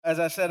as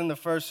I said in the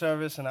first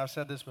service, and I've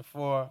said this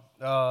before,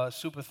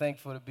 super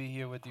thankful to be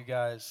here with you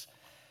guys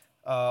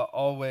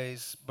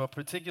always, but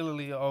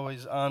particularly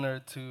always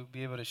honored to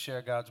be able to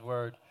share God's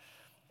word.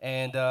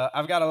 And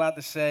I've got a lot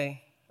to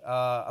say,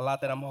 a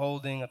lot that I'm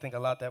holding, I think a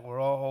lot that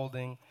we're all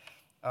holding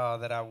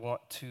that I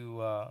want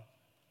to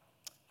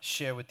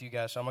share with you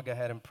guys. So I'm going to go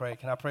ahead and pray.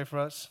 Can I pray for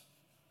us?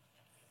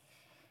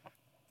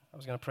 I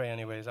was going to pray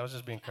anyways. I was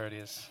just being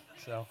courteous.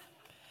 So,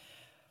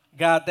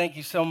 God, thank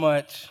you so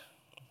much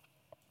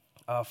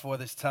for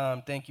this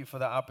time. Thank you for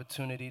the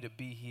opportunity to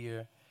be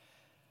here.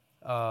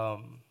 As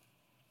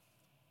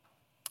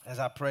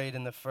I prayed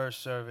in the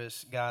first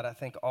service, God, I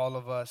think all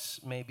of us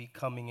may be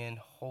coming in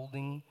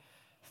holding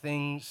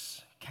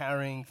things,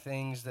 carrying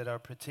things that are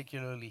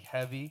particularly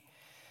heavy,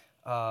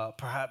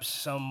 perhaps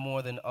some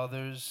more than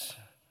others.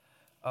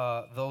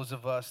 Those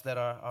of us that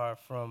are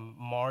from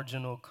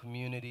marginal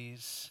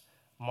communities,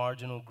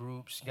 marginal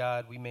groups,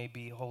 God, we may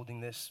be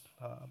holding this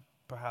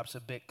perhaps a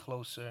bit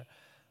closer,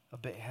 a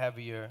bit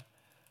heavier.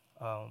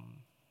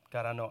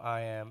 God, I know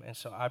I am. And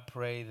so I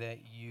pray that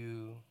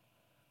you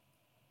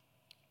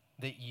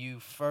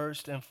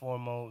first and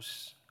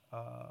foremost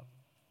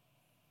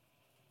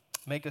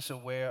make us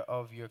aware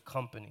of your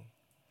company.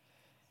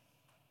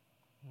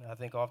 I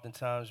think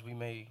oftentimes we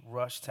may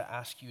rush to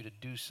ask you to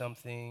do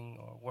something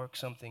or work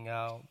something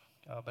out,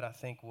 but I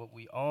think what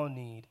we all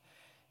need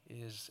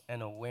is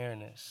an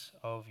awareness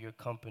of your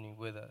company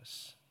with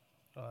us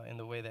in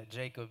the way that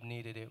Jacob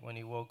needed it when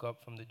he woke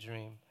up from the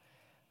dream,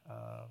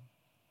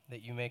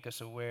 that you make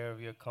us aware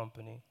of your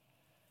company.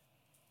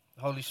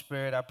 Holy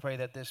Spirit, I pray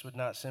that this would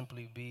not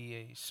simply be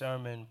a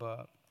sermon,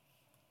 but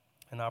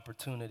an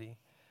opportunity.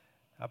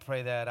 I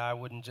pray that I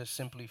wouldn't just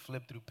simply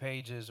flip through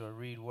pages or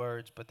read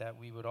words, but that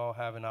we would all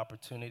have an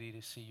opportunity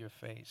to see your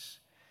face.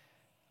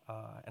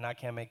 And I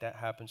can't make that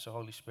happen, so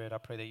Holy Spirit, I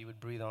pray that you would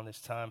breathe on this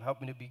time. Help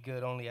me to be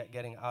good only at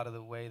getting out of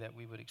the way that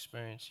we would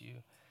experience you.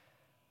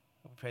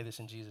 We pray this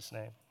in Jesus'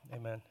 name.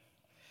 Amen.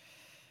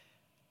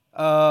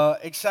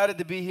 Excited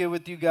to be here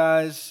with you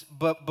guys,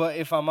 but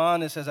if I'm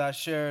honest, as I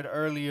shared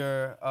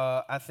earlier,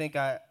 I think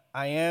I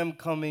am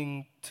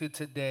coming to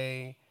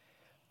today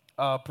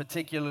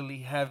particularly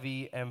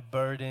heavy and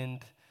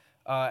burdened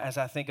as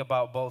I think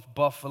about both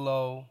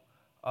Buffalo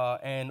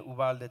and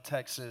Uvalde,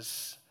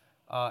 Texas,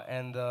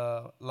 and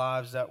the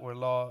lives that were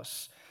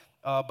lost,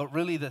 but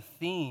really the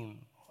theme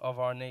of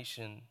our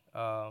nation.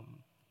 I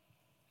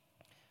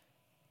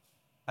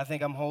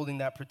think I'm holding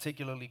that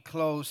particularly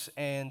close,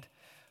 and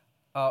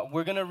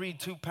we're going to read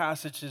two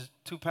passages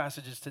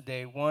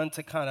today, one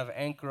to kind of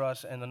anchor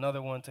us and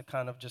another one to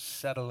kind of just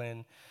settle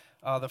in.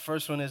 The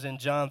first one is in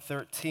John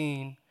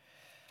 13,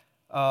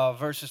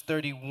 verses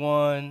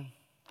 31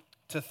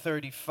 to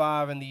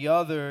 35, and the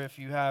other, if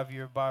you have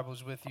your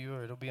Bibles with you,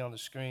 or it'll be on the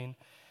screen,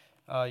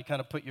 you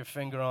kind of put your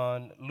finger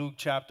on Luke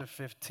chapter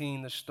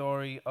 15, the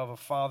story of a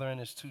father and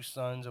his two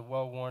sons, a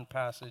well-worn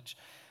passage.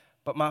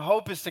 But my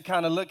hope is to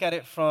kind of look at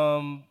it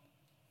from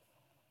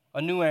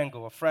a new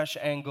angle, a fresh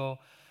angle,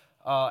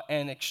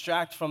 and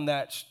extract from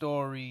that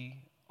story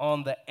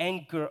on the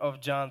anchor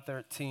of John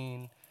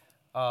 13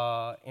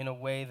 in a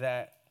way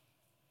that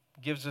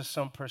gives us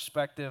some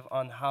perspective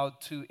on how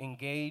to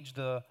engage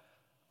the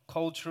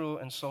cultural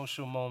and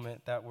social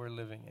moment that we're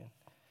living in.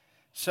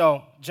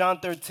 So, John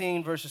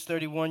 13, verses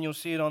 31, you'll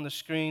see it on the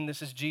screen.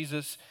 This is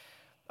Jesus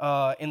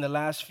in the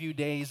last few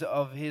days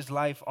of his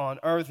life on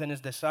earth and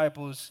his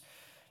disciples.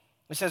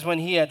 It says, when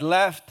he had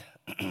left,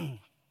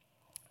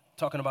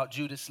 talking about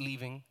Judas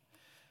leaving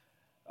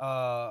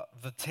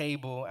the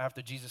table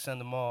after Jesus sent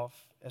them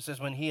off. It says,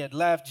 when he had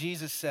left,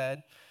 Jesus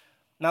said,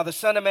 now the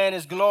Son of Man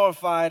is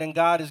glorified and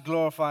God is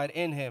glorified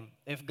in him.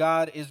 If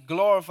God is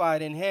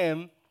glorified in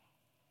him,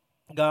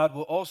 God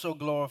will also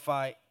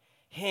glorify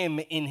him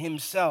in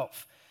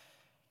himself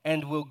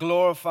and will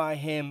glorify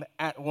him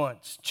at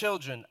once.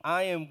 Children,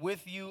 I am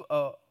with you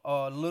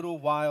a little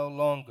while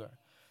longer.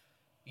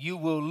 You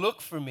will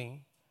look for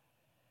me.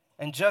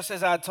 And just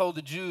as I told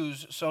the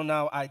Jews, so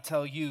now I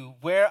tell you,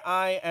 where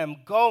I am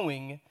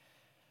going,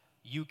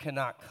 you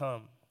cannot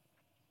come.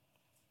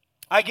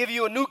 I give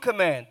you a new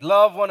command,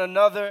 love one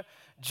another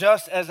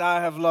just as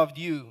I have loved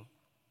you.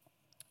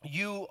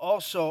 You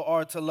also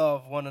are to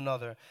love one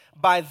another.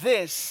 By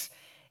this,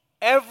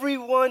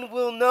 everyone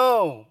will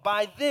know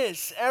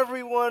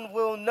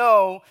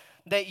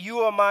that you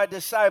are my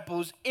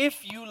disciples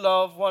if you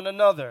love one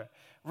another.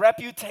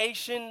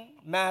 Reputation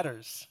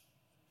matters.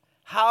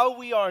 How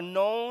we are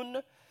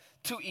known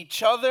to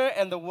each other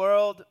and the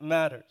world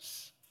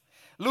matters.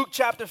 Luke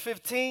chapter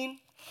 15,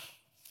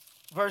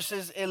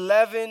 verses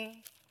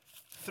 11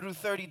 through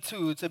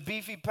 32. It's a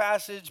beefy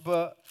passage,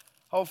 but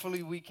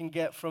hopefully we can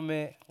get from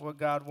it what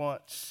God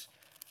wants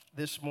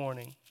this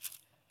morning.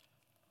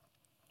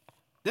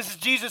 This is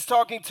Jesus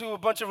talking to a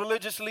bunch of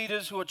religious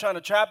leaders who are trying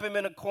to trap him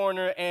in a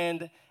corner,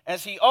 and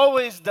as he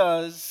always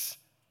does,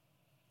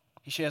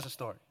 he shares a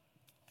story.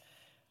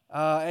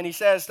 And he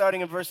says,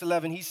 starting in verse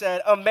 11, he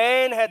said, a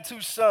man had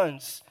two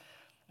sons.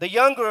 The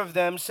younger of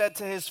them said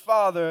to his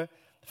father,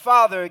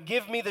 Father,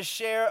 give me the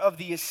share of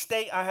the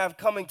estate I have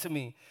coming to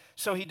me.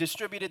 So he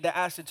distributed the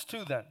assets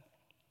to them.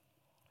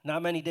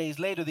 Not many days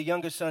later, the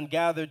younger son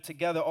gathered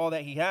together all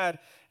that he had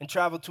and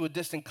traveled to a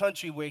distant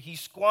country where he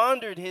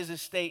squandered his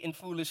estate in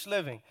foolish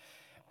living.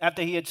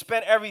 After he had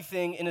spent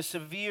everything in a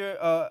severe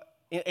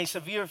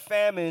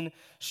famine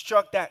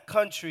struck that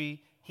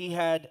country, he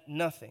had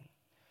nothing.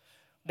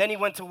 Then he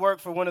went to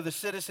work for one of the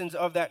citizens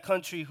of that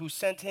country who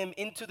sent him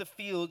into the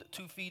field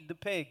to feed the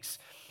pigs.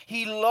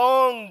 He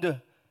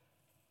longed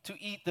to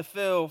eat the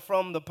fill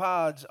from the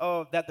pods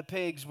that the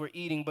pigs were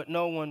eating, but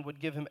no one would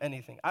give him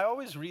anything. I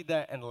always read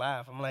that and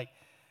laugh. I'm like,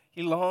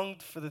 he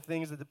longed for the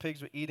things that the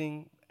pigs were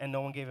eating, and no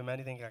one gave him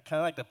anything. Kind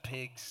of like the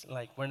pigs,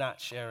 like we're not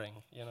sharing,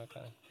 kind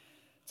of.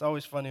 It's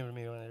always funny to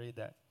me when I read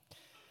that.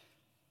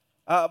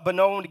 But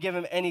no one would give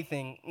him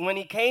anything. When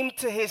he came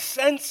to his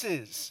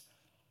senses,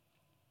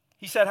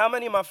 he said, how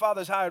many of my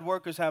father's hired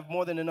workers have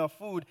more than enough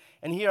food,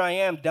 and here I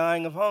am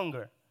dying of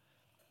hunger?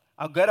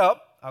 I'll get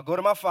up. I'll go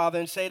to my father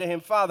and say to him,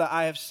 Father,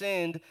 I have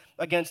sinned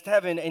against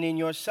heaven and in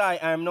your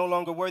sight. I am no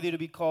longer worthy to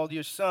be called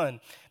your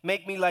son.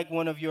 Make me like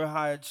one of your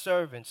hired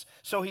servants.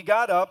 So he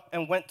got up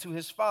and went to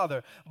his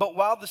father. But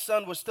while the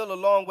son was still a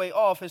long way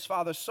off, his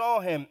father saw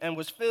him and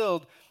was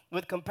filled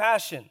with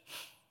compassion.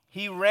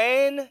 He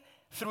ran,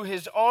 threw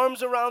his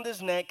arms around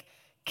his neck,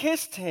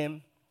 kissed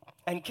him.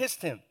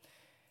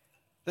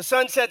 The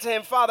son said to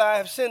him, Father, I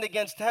have sinned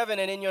against heaven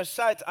and in your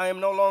sight. I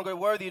am no longer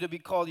worthy to be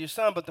called your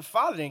son. But the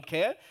father didn't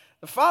care.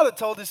 The father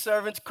told his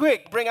servants,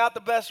 quick, bring out the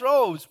best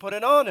robes, put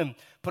it on him,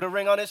 put a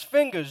ring on his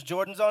fingers,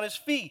 Jordans on his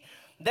feet.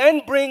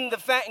 Then bring the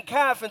fattened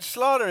calf and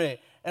slaughter it,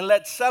 and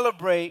let's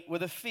celebrate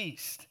with a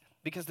feast.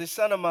 Because this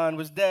son of mine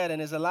was dead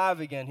and is alive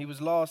again. He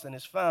was lost and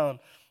is found.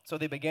 So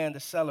they began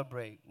to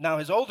celebrate. Now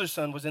his older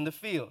son was in the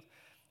field.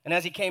 And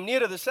as he came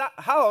near to the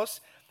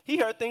house, he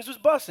heard things was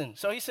busting.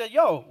 So he said,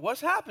 yo, what's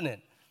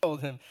happening? I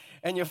told him,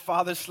 and your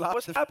father's slaughtered.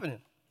 What's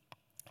happening?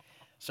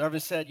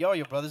 Servant said, yo,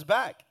 your brother's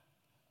back.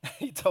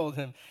 He told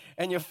him,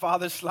 and your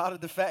father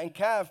slaughtered the fattened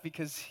calf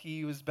because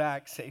he was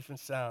back safe and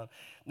sound.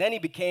 Then he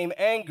became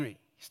angry.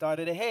 He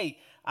started to hate.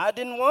 I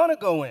didn't want to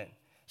go in.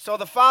 So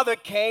the father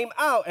came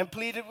out and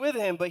pleaded with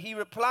him, but he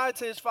replied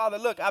to his father,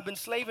 look, I've been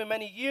slaving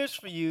many years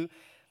for you,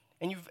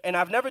 and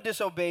I've never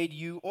disobeyed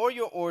you or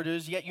your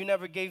orders, yet you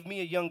never gave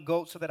me a young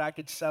goat so that I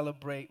could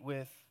celebrate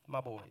with my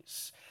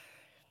boys.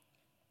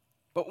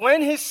 But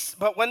when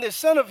this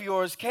son of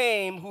yours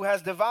came, who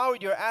has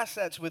devoured your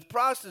assets with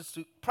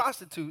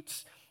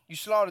prostitutes, you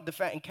slaughtered the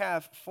fattened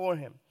calf for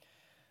him.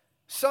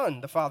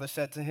 Son, the father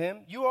said to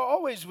him, you are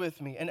always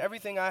with me, and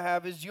everything I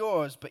have is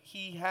yours. But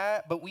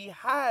we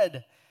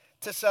had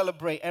to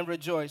celebrate and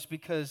rejoice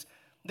because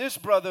this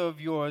brother of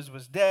yours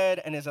was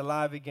dead and is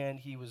alive again.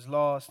 He was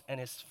lost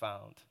and is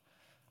found.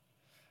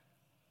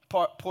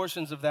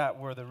 Portions of that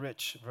were the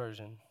rich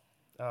version.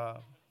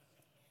 But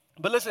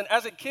listen,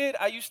 as a kid,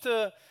 I used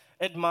to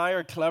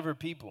admire clever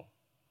people.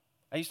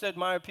 I used to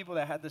admire people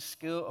that had the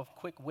skill of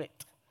quick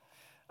wit.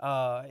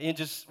 And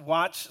just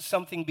watch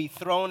something be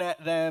thrown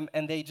at them,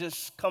 and they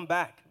just come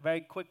back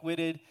very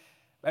quick-witted,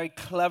 very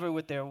clever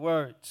with their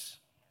words.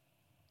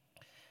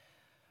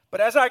 But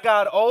as I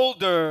got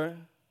older,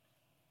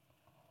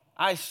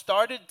 I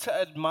started to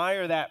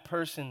admire that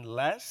person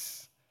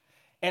less,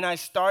 and I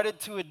started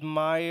to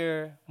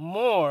admire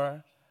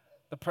more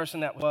the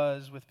person that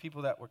was with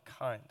people that were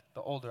kind,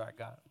 the older I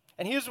got.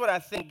 And here's what I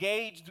think: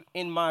 engaged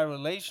in my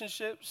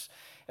relationships,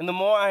 and the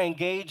more I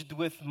engaged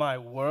with my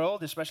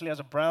world, especially as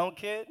a brown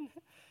kid,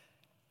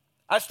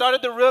 I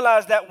started to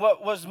realize that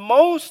what was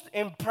most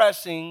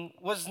impressing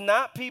was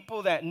not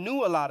people that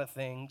knew a lot of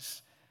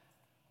things,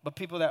 but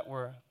people that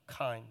were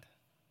kind.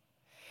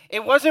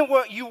 It wasn't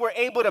what you were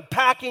able to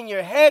pack in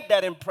your head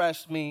that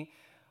impressed me,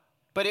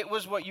 but it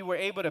was what you were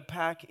able to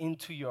pack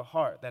into your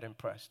heart that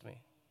impressed me,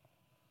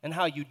 and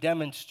how you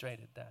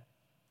demonstrated that.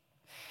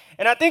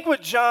 And I think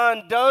what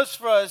John does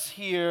for us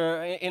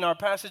here in our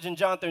passage in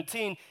John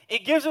 13,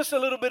 it gives us a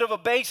little bit of a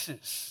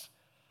basis.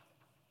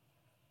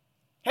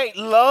 Hey,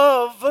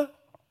 love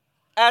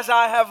as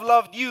I have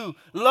loved you.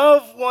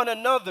 Love one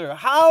another.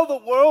 How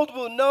the world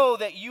will know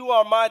that you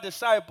are my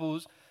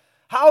disciples,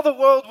 how the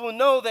world will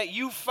know that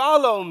you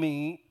follow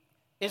me,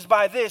 is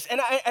by this.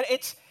 And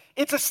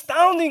it's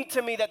astounding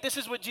to me that this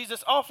is what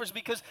Jesus offers,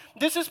 because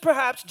this is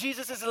perhaps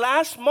Jesus'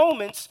 last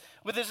moments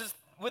with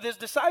his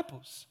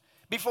disciples.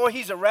 Before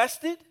he's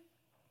arrested,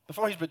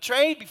 before he's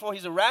betrayed, before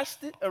he's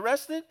arrested,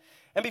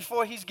 and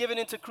before he's given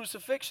into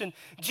crucifixion.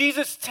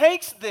 Jesus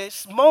takes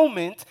this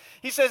moment.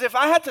 He says, if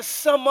I had to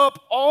sum up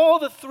all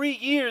the 3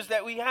 years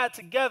that we had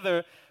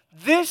together,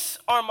 these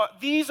are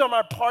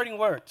my parting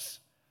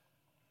words.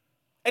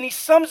 And he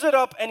sums it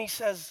up and he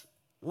says,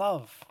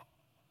 love.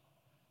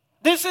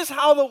 This is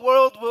how the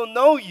world will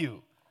know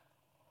you.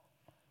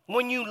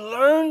 When you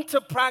learn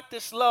to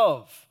practice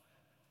love.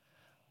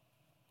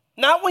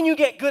 Not when you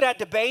get good at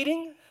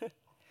debating,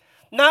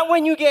 not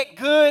when you get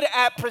good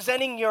at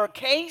presenting your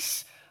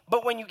case,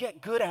 but when you get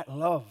good at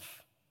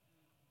love.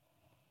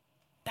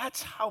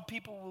 That's how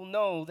people will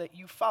know that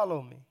you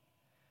follow me.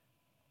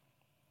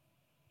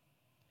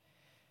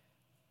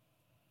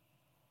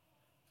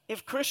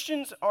 if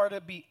Christians are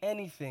to be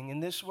anything in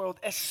this world,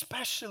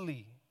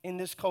 especially in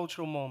this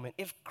cultural moment,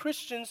 if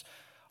Christians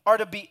are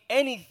to be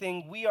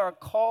anything, we are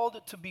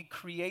called to be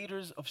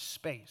creators of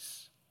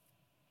space.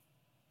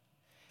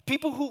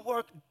 People who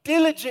work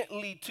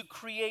diligently to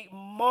create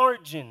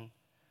margin.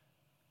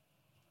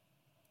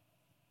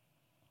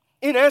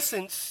 In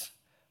essence,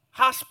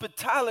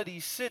 hospitality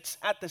sits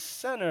at the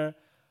center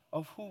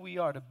of who we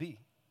are to be,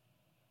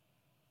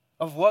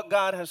 of what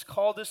God has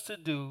called us to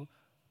do,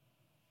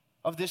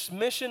 of this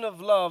mission of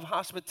love.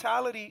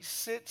 Hospitality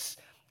sits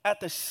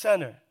at the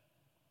center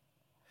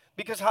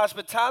because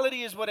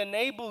hospitality is what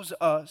enables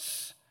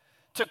us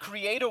to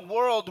create a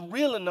world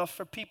real enough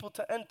for people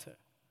to enter.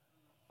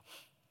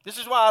 This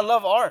is why I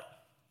love art.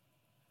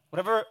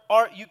 Whatever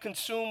art you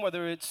consume,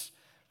 whether it's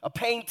a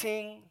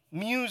painting,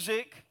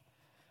 music.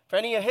 For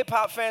any of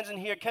hip-hop fans in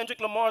here,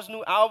 Kendrick Lamar's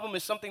new album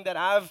is something that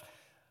I've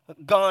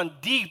gone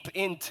deep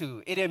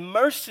into. It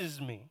immerses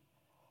me.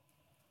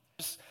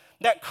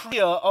 That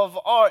creation of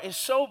art is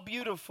so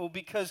beautiful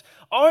because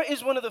art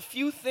is one of the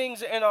few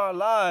things in our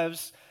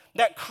lives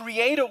that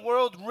create a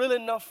world real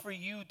enough for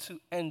you to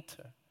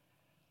enter.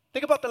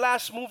 Think about the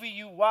last movie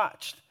you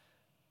watched.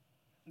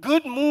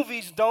 Good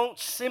movies don't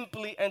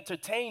simply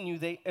entertain you,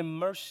 they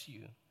immerse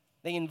you.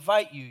 They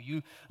invite you.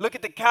 You look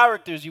at the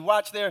characters, you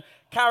watch their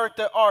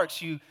character arcs,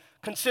 you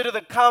consider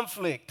the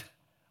conflict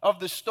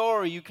of the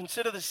story, you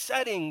consider the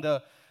setting,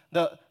 the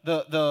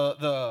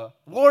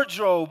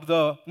wardrobe,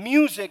 the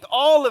music,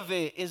 all of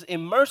it is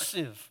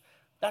immersive.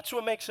 That's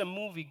what makes a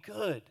movie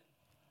good.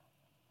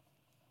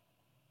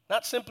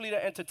 Not simply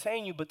to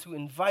entertain you, but to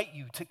invite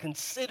you to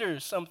consider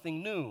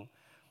something new,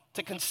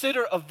 to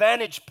consider a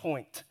vantage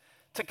point,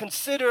 to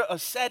consider a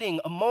setting,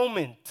 a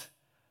moment.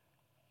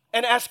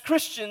 And as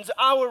Christians,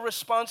 our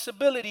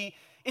responsibility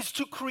is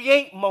to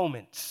create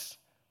moments,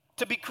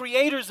 to be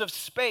creators of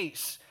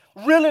space,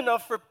 real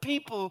enough for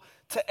people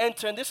to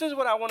enter. And this is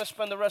what I want to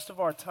spend the rest of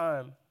our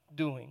time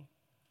doing.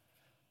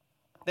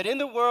 That in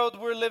the world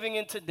we're living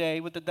in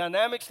today, with the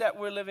dynamics that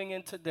we're living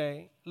with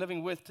today,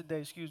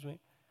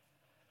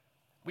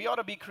 we ought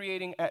to be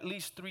creating at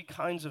least 3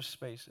 kinds of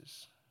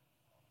spaces.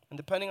 And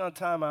depending on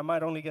time, I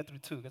might only get through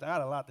 2 because I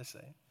had a lot to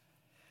say.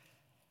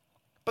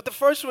 But the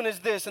first one is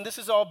this, and this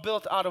is all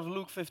built out of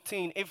Luke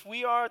 15. If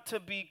we are to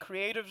be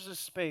creators of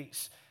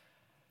space,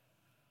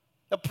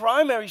 the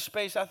primary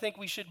space I think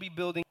we should be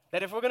building,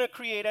 that if we're going to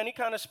create any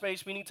kind of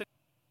space, we need to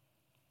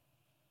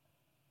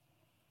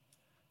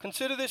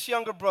consider this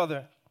younger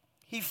brother.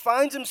 He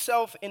finds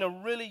himself in a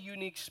really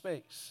unique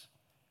space.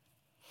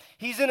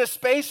 He's in a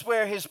space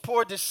where his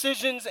poor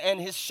decisions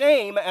and his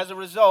shame, as a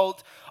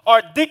result,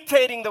 are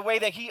dictating the way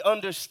that he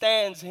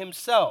understands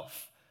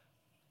himself.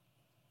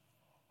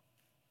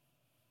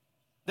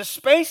 The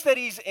space that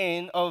he's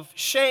in of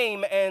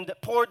shame and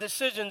poor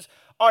decisions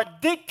are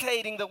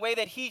dictating the way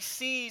that he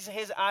sees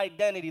his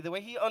identity, the way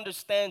he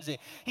understands it.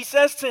 He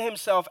says to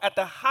himself at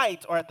the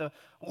height or at the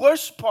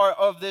worst part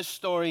of this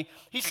story,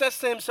 he says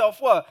to himself,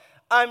 what?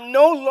 I'm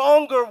no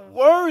longer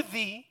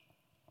worthy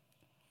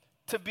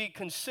to be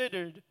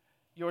considered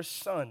your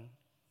son.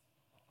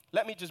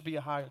 Let me just be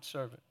a hired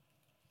servant.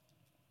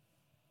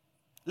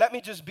 Let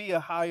me just be a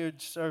hired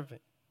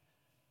servant.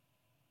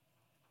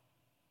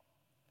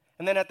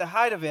 And then at the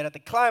height of it, at the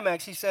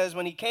climax, he says,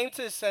 when he came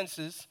to his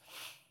senses,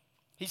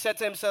 he said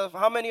to himself,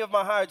 how many of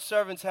my hired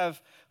servants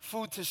have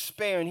food to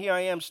spare? And here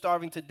I am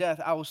starving to death.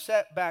 I will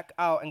set back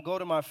out and go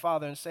to my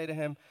father and say to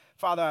him,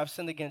 Father, I have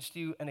sinned against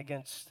you and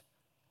against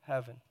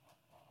heaven.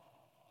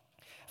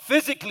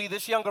 Physically,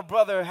 this younger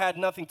brother had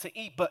nothing to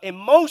eat, but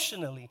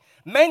emotionally,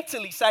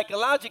 mentally,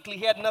 psychologically,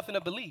 he had nothing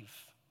to believe.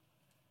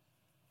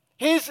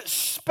 His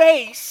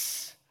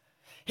space,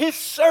 his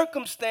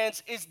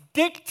circumstance is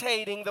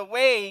dictating the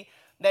way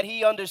that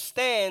he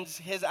understands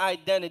his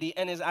identity,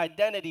 and his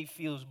identity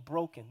feels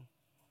broken.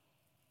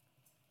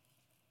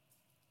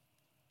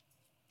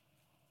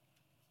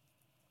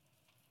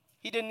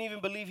 He didn't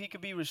even believe he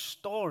could be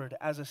restored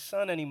as a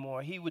son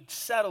anymore. He would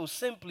settle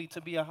simply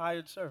to be a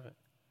hired servant.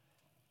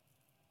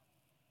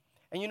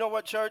 And you know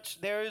what, church?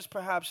 There is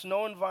perhaps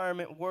no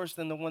environment worse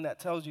than the one that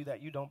tells you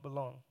that you don't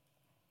belong.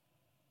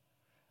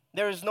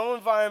 There is no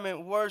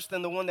environment worse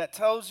than the one that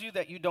tells you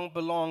that you don't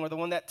belong, or the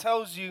one that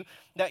tells you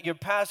that your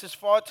past is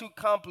far too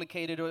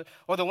complicated,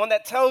 or the one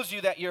that tells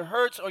you that your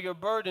hurts or your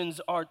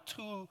burdens are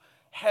too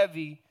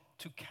heavy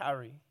to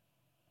carry.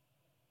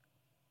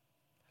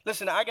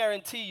 Listen, I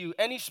guarantee you,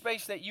 any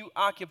space that you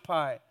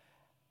occupy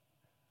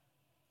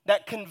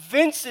that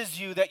convinces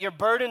you that your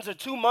burdens are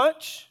too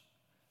much,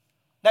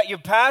 that your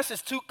past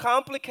is too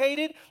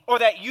complicated, or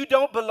that you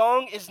don't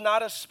belong is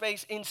not a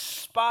space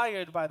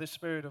inspired by the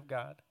Spirit of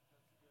God.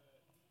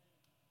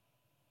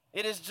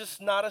 It is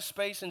just not a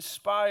space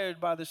inspired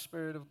by the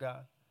Spirit of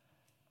God.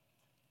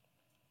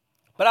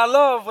 But I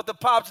love what the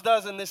Pops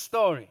does in this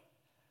story.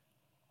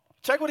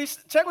 Check what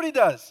he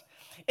does.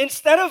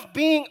 Instead of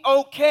being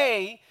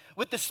okay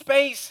with the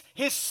space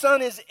his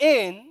son is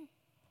in,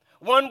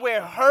 one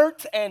where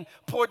hurt and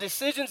poor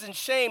decisions and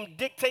shame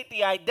dictate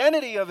the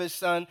identity of his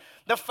son,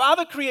 the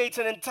father creates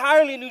an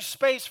entirely new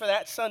space for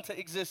that son to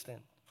exist in.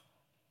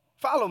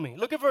 Follow me.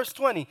 Look at verse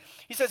 20.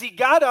 He says, he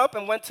got up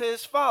and went to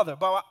his father,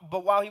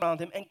 but while he found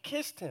him and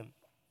kissed him.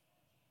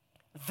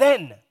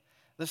 Then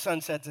the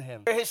son said to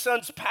him, his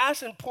son's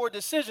past and poor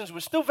decisions were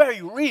still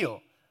very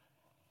real.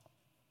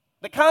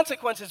 The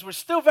consequences were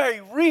still very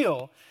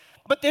real.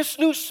 But this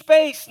new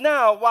space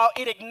now, while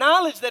it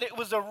acknowledged that it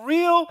was a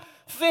real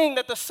thing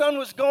that the son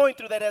was going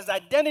through, that his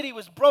identity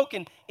was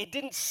broken, it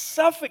didn't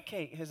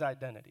suffocate his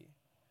identity.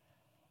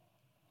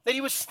 That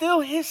he was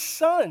still his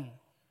son.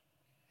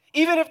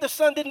 Even if the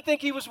son didn't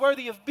think he was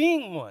worthy of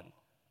being one.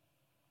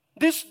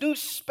 This new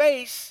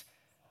space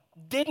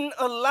didn't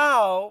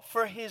allow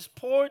for his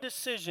poor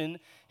decision,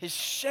 his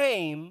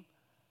shame,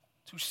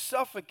 to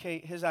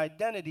suffocate his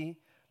identity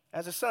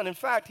as a son. In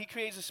fact, he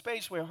creates a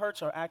space where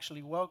hurts are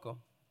actually welcome.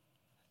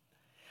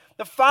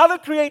 The Father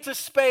creates a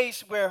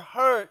space where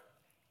hurt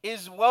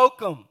is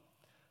welcome.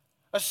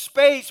 A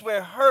space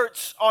where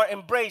hurts are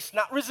embraced,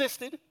 not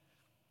resisted,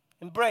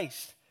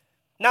 embraced.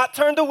 Not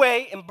turned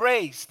away,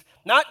 embraced.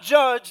 Not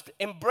judged,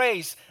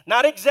 embraced.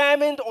 Not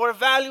examined or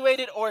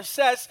evaluated or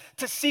assessed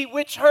to see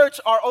which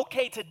hurts are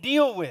okay to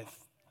deal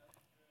with.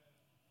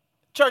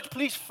 Church,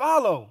 please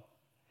follow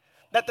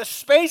that the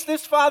space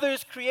this father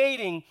is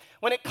creating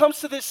when it comes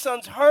to this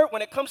son's hurt,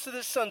 when it comes to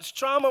this son's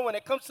trauma, when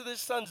it comes to this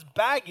son's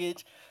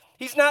baggage,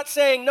 he's not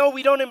saying, no,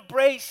 we don't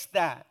embrace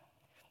that.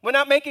 We're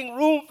not making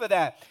room for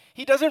that.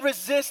 He doesn't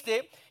resist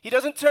it. He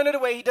doesn't turn it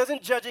away. He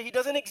doesn't judge it. He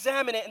doesn't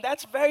examine it. And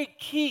that's very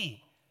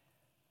key.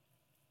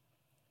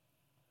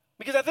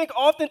 Because I think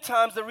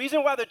oftentimes the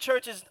reason why the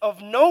church is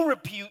of no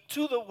repute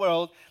to the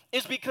world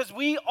is because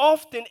we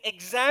often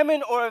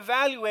examine or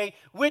evaluate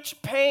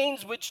which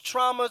pains, which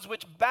traumas,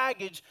 which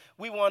baggage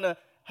we want to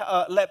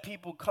let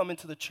people come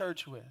into the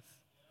church with.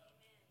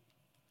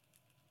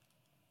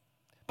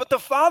 But the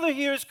Father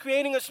here is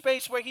creating a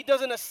space where he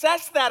doesn't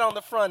assess that on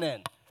the front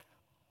end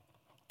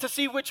to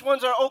see which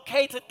ones are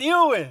okay to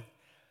deal with.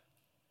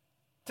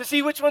 To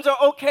see which ones are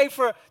okay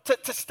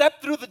to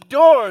step through the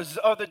doors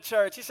of the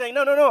church. He's saying,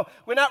 no,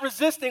 we're not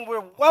resisting,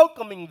 we're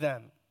welcoming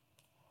them.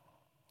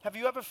 Have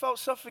you ever felt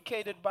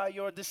suffocated by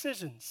your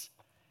decisions?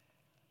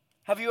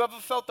 Have you ever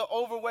felt the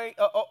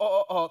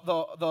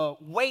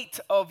weight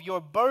of your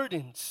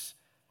burdens?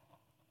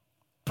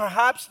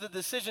 Perhaps the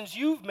decisions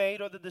you've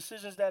made or the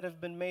decisions that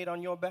have been made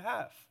on your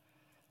behalf.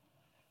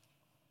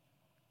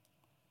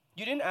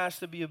 You didn't ask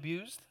to be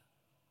abused,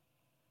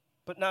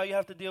 but now you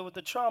have to deal with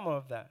the trauma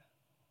of that.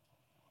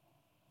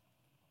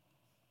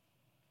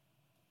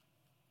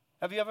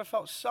 Have you ever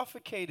felt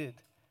suffocated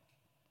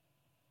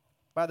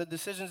by the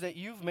decisions that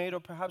you've made or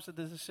perhaps the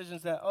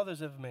decisions that others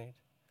have made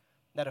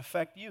that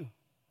affect you?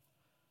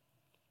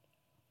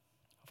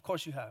 Of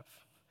course you have.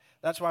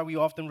 That's why we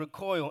often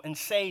recoil and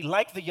say,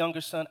 like the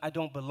younger son, I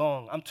don't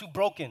belong. I'm too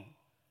broken.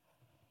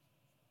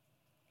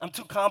 I'm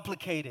too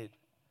complicated.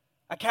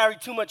 I carry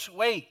too much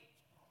weight.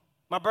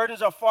 My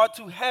burdens are far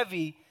too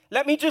heavy.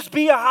 Let me just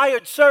be a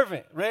hired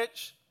servant,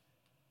 Rich.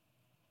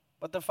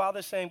 But the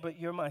Father's saying, but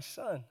you're my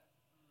son.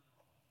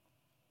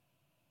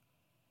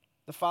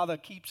 The Father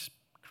keeps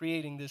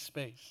creating this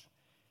space.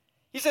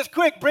 He says,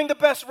 quick, bring the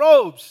best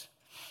robes.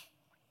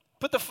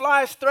 Put the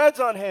flyest threads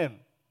on him.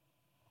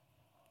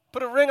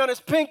 Put a ring on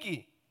his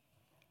pinky.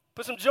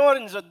 Put some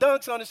Jordans or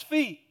Dunks on his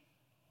feet.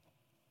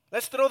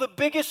 Let's throw the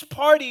biggest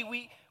party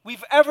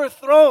we've ever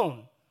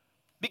thrown.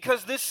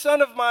 Because this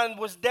son of mine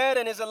was dead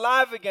and is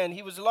alive again.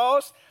 He was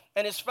lost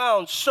and is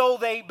found. So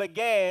they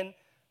began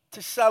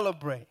to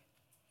celebrate.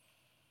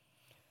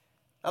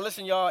 Now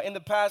listen, y'all, in the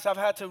past, I've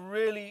had to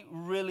really,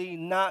 really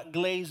not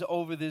glaze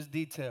over this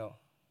detail.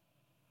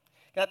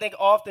 And I think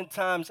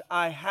oftentimes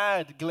I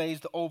had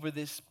glazed over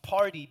this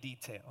party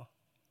detail.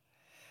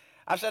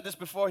 I've said this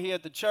before here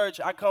at the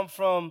church. I come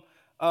from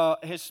a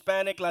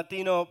Hispanic,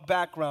 Latino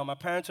background. My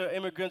parents are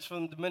immigrants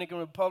from the Dominican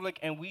Republic,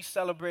 and we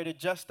celebrated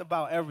just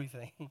about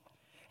everything.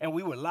 And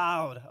we were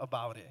loud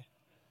about it.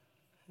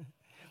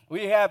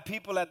 We had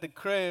people at the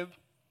crib,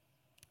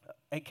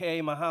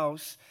 a.k.a. my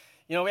house.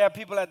 You know, we had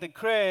people at the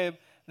crib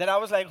that I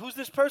was like, who's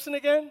this person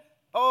again?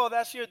 Oh,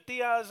 that's your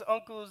tia's,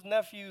 uncle's,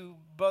 nephew,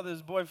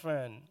 brother's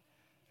boyfriend.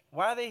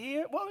 Why are they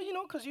here? Well, you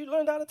know, because you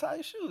learned how to tie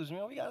your shoes. You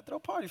know, we got to throw a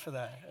party for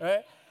that,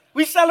 right?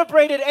 We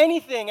celebrated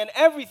anything and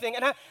everything.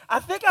 And I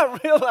think I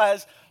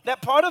realized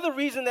that part of the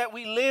reason that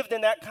we lived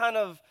in that kind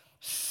of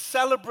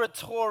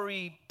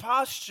celebratory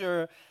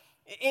posture,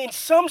 in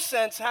some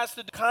sense, has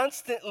to do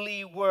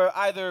constantly were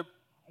either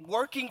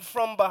working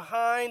from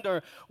behind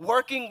or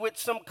working with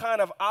some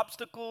kind of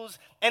obstacles,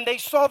 and they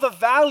saw the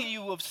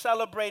value of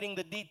celebrating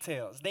the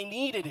details. They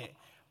needed it.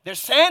 Their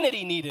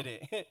sanity needed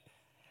it.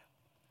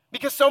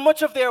 Because so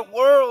much of their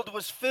world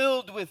was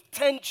filled with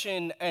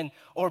tension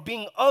or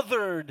being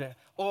othered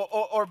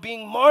or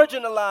being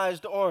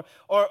marginalized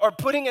or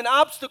putting an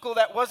obstacle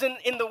that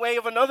wasn't in the way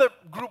of another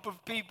group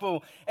of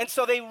people. And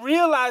so they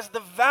realized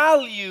the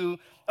value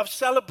of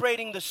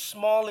celebrating the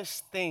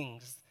smallest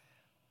things.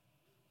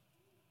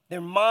 Their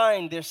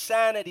mind, their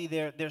sanity,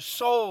 their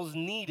souls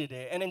needed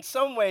it. And in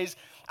some ways,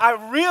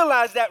 I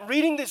realized that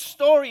reading this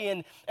story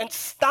and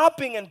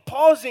stopping and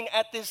pausing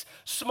at this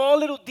small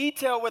little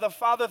detail where the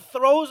father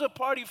throws a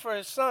party for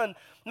his son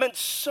meant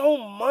so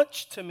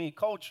much to me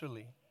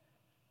culturally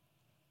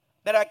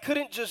that I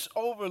couldn't just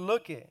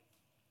overlook it.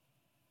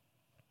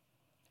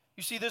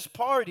 You see, this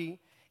party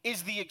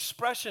is the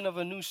expression of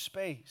a new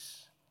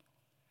space.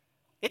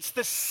 It's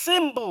the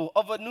symbol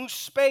of a new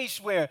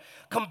space where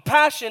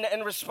compassion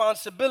and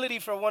responsibility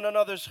for one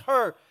another's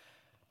hurt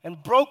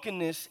and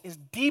brokenness is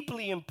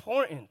deeply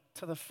important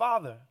to the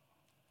father.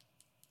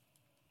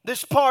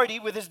 This party,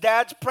 with his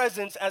dad's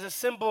presence as a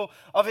symbol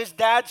of his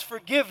dad's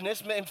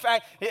forgiveness, in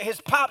fact,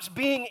 his pops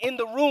being in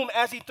the room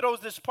as he throws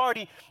this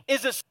party,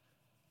 is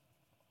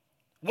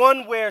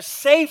one where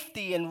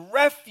safety and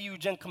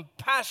refuge and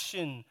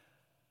compassion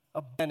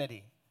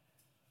identity.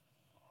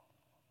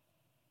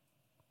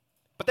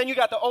 But then you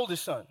got the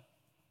oldest son.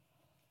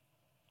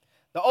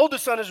 The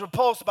oldest son is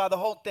repulsed by the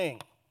whole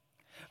thing,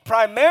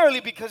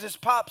 primarily because his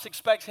pops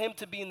expects him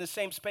to be in the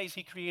same space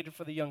he created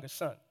for the younger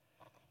son.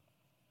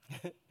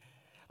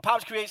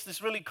 Pops creates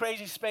this really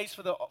crazy space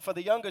for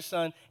the younger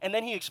son, and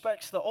then he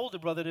expects the older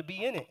brother to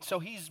be in it. So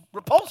he's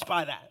repulsed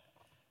by that.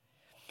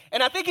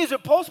 And I think he's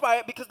repulsed by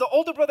it because the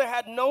older brother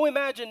had no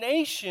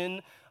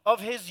imagination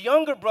of his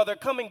younger brother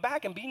coming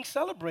back and being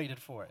celebrated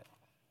for it.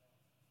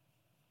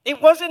 It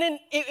wasn't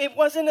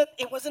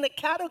a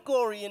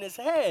category in his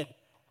head.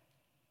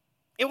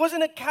 It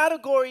wasn't a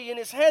category in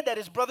his head that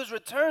his brother's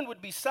return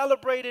would be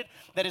celebrated,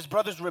 that his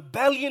brother's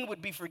rebellion would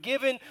be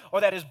forgiven,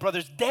 or that his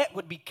brother's debt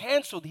would be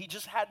canceled. He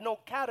just had no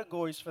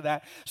categories for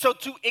that. So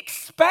to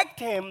expect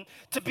him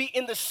to be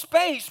in the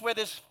space where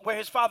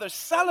his father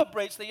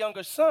celebrates the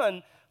younger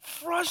son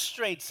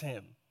frustrates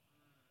him.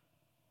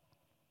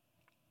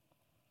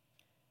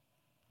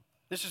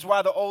 This is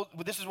why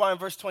in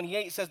verse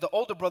 28 it says the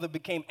older brother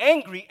became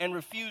angry and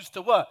refused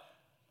to what?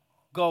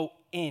 Go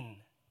in.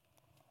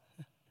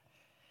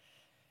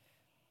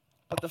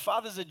 But the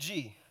father's a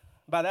G.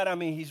 By that I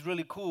mean he's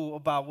really cool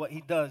about what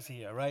he does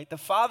here, right? The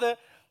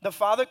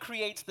father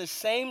creates the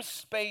same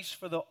space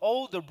for the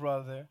older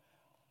brother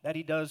that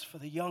he does for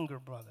the younger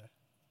brother.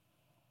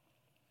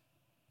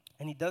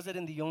 And he does it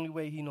in the only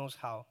way he knows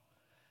how,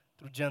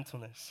 through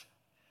gentleness.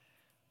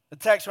 The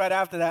text right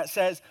after that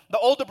says, the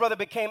older brother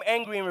became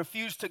angry and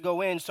refused to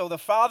go in, so the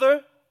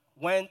father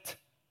went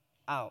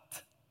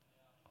out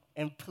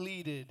and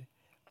pleaded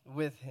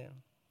with him.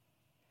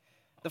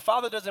 The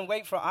father doesn't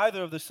wait for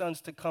either of the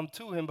sons to come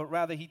to him, but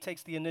rather he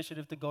takes the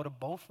initiative to go to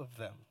both of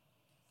them.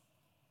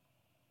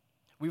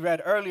 We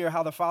read earlier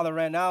how the father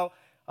ran out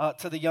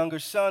to the younger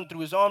son,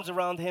 threw his arms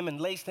around him and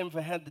laced him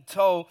from head to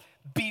toe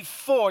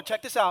before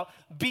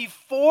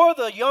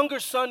the younger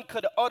son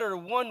could utter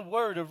one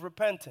word of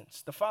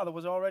repentance. The father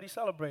was already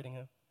celebrating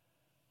him.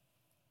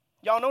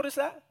 Y'all notice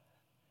that?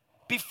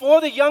 Before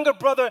the younger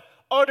brother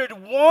uttered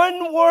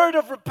one word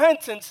of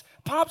repentance,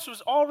 Pops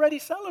was already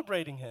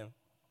celebrating him.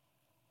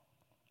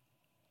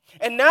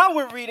 And now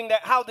we're reading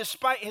that how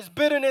despite his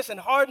bitterness and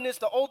hardness,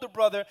 the older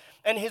brother,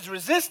 and his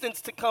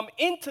resistance to come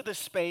into the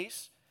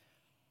space,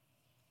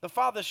 the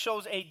father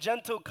shows a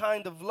gentle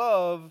kind of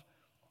love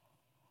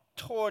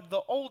toward the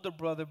older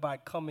brother by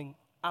coming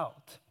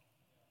out.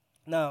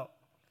 Now,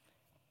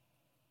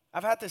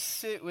 I've had to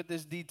sit with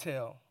this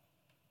detail,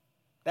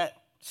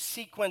 that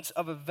sequence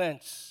of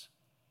events,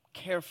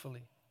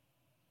 carefully.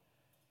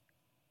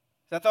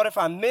 I thought if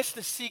I miss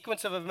the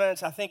sequence of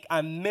events, I think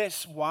I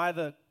miss why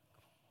the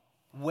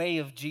way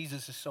of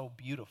Jesus is so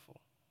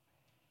beautiful.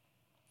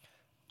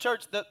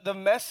 Church, the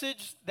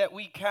message that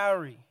we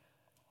carry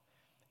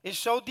is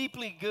so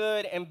deeply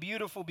good and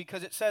beautiful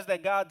because it says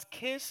that God's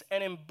kiss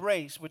and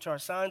embrace, which are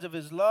signs of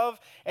his love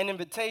and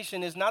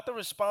invitation, is not the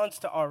response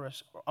to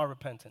our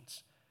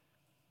repentance.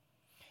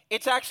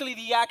 It's actually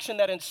the action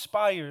that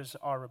inspires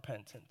our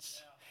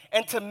repentance.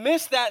 And to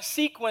miss that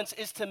sequence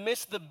is to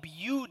miss the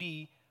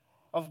beauty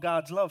of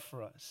God's love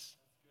for us.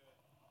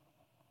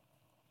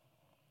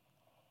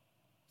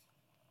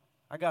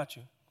 I got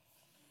you.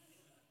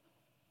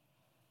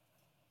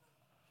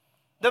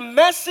 The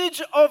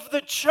message of the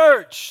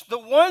church, the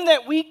one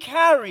that we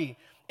carry,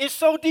 is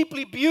so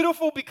deeply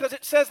beautiful because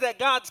it says that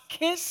God's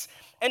kiss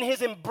and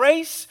his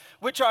embrace,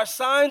 which are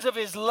signs of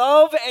his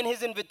love and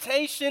his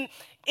invitation,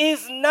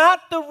 is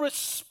not the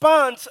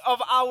response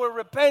of our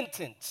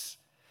repentance,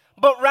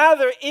 but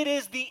rather it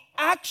is the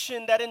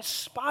action that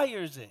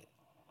inspires it.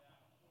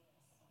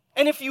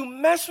 And if you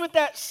mess with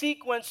that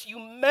sequence, you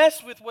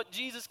mess with what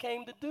Jesus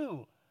came to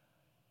do.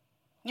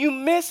 You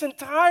miss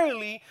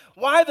entirely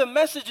why the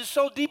message is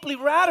so deeply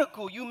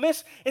radical. You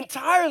miss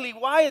entirely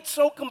why it's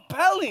so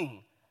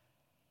compelling.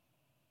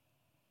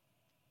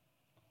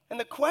 And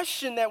the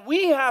question that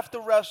we have to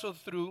wrestle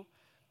through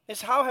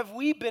is, how have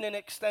we been an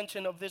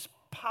extension of this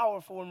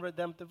powerful and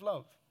redemptive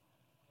love?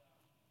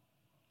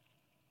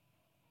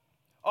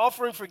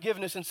 Offering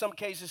forgiveness in some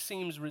cases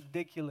seems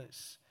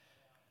ridiculous.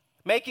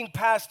 Making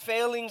past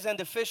failings and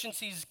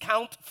deficiencies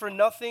count for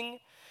nothing.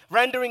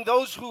 Rendering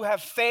those who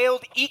have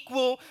failed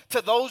equal to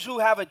those who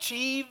have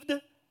achieved.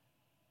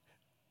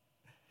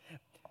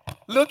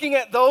 looking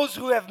at those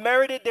who have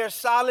merited their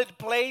solid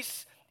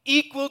place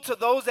equal to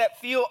those that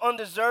feel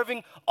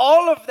undeserving,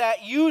 all of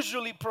that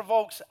usually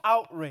provokes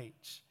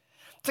outrage.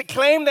 To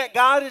claim that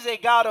God is a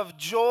God of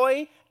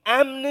joy,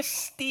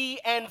 amnesty,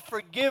 and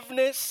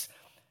forgiveness,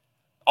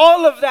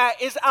 all of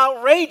that is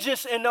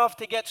outrageous enough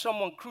to get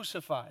someone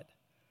crucified.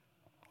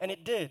 And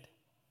it did.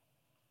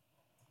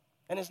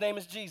 And his name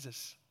is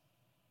Jesus.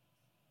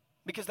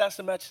 Because that's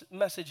the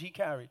message he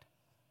carried.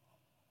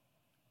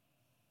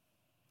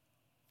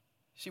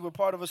 See, we're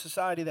part of a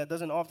society that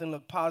doesn't often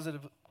look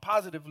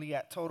positively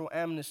at total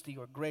amnesty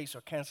or grace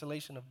or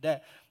cancellation of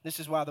debt. This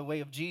is why the way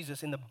of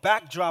Jesus in the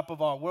backdrop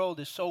of our world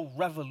is so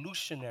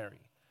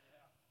revolutionary.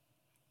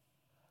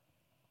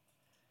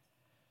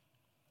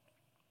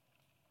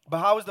 But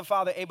how is the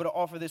Father able to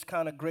offer this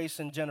kind of grace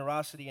and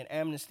generosity and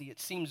amnesty? It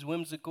seems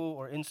whimsical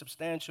or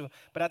insubstantial,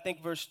 but I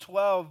think verse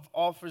 12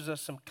 offers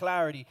us some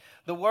clarity.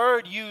 The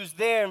word used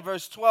there in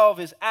verse 12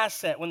 is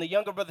asset. When the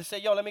younger brother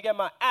said, yo, let me get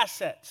my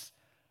assets.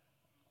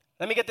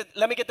 Let me get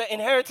the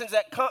inheritance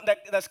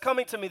that's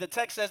coming to me. The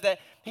text says that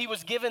he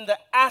was given the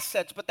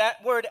assets, but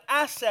that word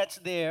assets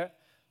there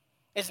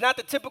is not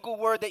the typical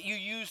word that you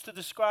use to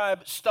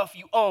describe stuff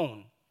you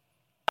own.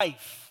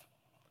 Life.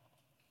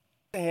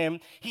 To him,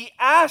 he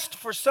asked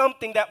for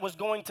something that was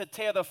going to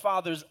tear the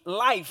father's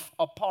life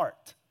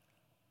apart.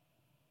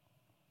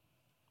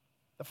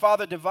 The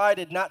father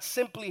divided not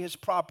simply his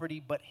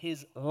property, but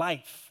his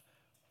life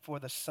for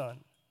the son.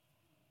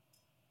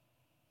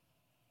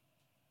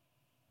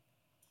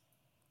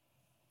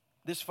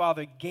 This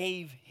father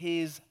gave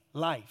his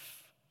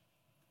life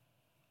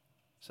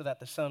so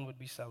that the son would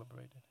be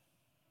celebrated.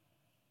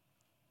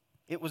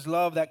 It was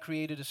love that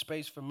created a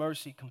space for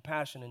mercy,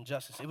 compassion, and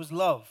justice. It was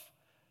love.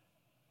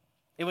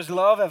 It was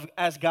love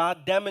as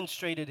God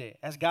demonstrated it,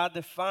 as God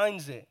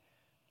defines it,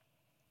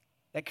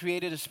 that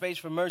created a space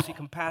for mercy,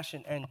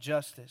 compassion, and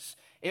justice.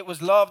 It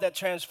was love that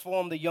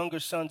transformed the younger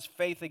son's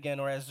faith again,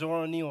 or as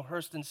Zora Neale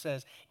Hurston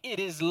says, it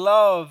is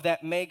love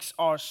that makes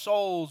our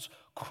souls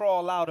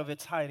crawl out of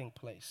its hiding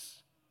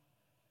place.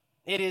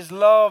 It is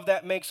love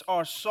that makes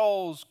our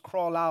souls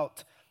crawl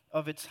out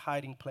of its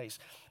hiding place.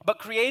 But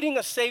creating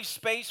a safe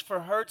space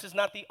for hurts is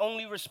not the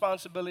only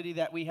responsibility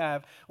that we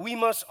have. We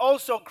must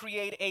also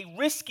create a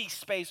risky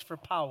space for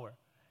power.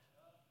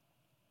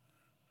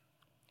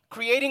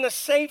 Creating a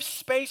safe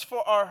space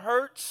for our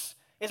hurts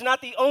is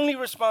not the only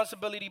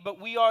responsibility, but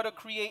we are to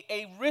create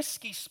a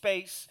risky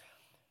space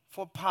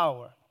for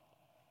power.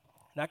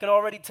 And I can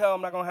already tell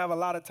I'm not going to have a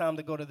lot of time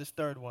to go to this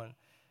third one.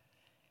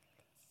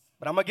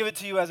 But I'm going to give it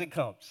to you as it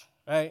comes,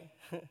 right?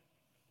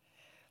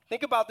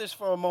 Think about this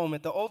for a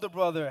moment. The older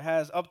brother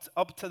has,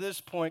 up to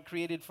this point,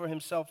 created for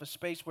himself a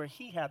space where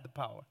he had the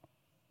power,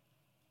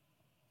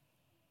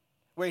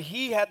 where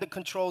he had the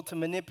control to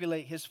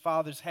manipulate his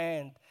father's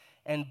hand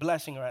and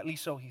blessing, or at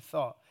least so he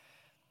thought.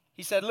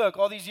 He said, look,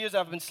 all these years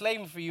I've been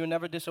slaving for you and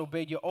never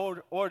disobeyed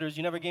your orders.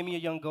 You never gave me a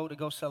young goat to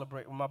go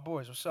celebrate with my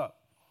boys. What's up?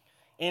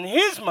 In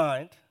his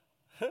mind,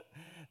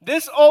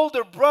 this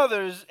older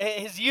brother's,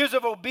 his years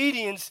of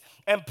obedience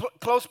and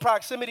close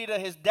proximity to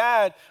his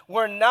dad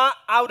were not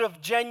out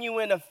of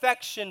genuine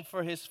affection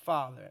for his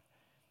father,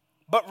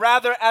 but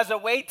rather as a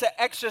way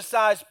to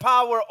exercise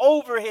power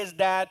over his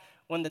dad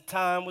when the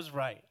time was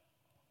right.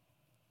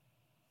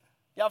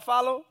 Y'all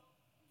follow?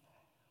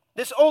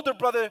 This older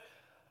brother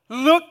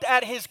looked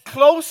at his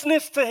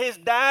closeness to his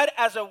dad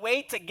as a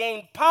way to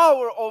gain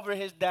power over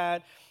his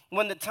dad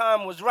when the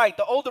time was right.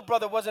 The older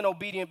brother wasn't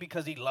obedient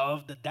because he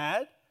loved the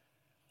dad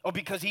or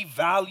because he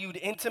valued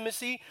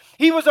intimacy.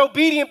 He was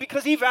obedient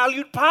because he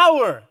valued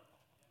power.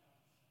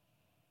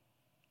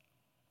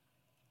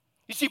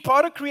 You see,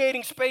 part of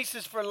creating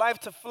spaces for life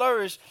to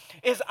flourish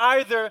is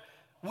either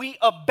we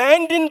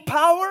abandon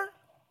power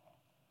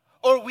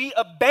or we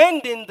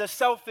abandon the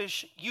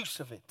selfish use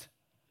of it.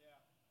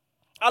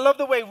 I love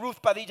the way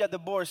Ruth Padilla de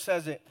Boer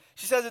says it.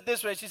 She says it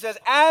this way. She says,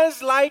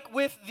 as like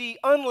with the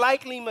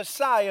unlikely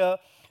Messiah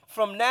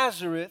from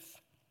Nazareth,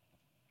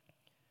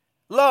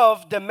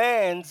 love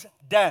demands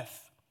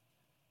death.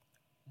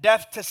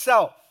 Death to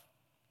self.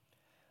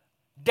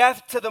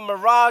 Death to the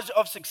mirage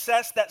of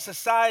success that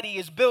society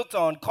is built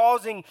on,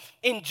 causing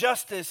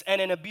injustice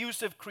and an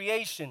abusive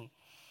creation.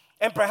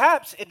 And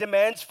perhaps it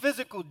demands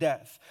physical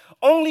death.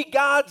 Only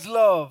God's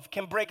love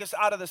can break us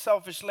out of the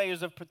selfish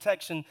layers of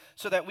protection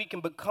so that we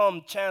can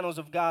become channels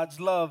of God's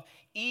love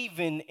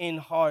even in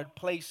hard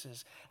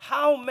places.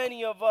 How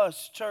many of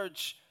us,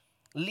 church,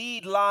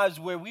 lead lives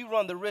where we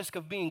run the risk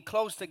of being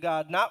close to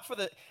God, not for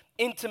the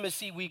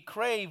intimacy we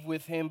crave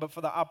with Him, but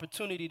for the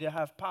opportunity to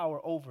have power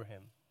over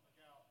Him?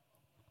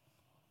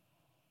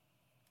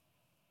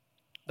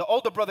 The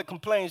older brother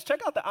complains. Check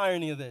out the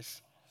irony of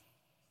this.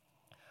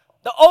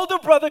 The older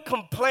brother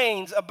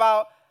complains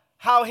about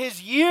how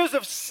his years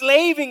of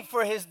slaving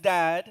for his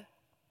dad,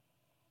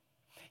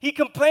 he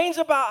complains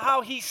about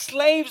how he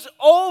slaves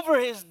over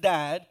his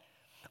dad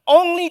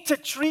only to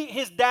treat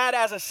his dad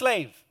as a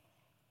slave.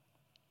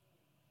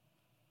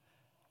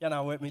 Y'all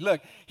not with me. Look,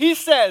 he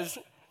says,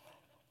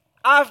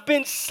 I've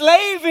been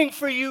slaving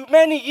for you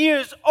many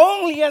years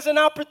only as an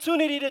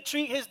opportunity to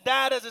treat his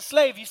dad as a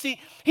slave. You see,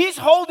 he's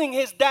holding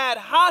his dad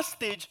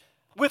hostage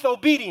with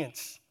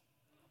obedience.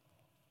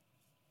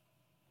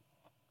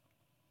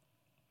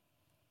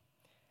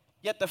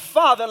 Yet the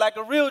father, like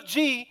a real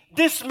G,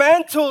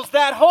 dismantles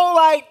that whole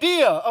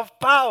idea of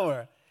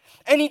power.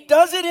 And he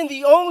does it in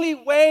the only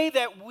way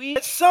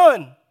that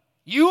son,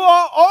 you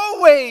are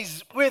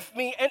always with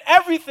me and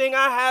everything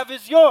I have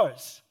is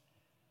yours.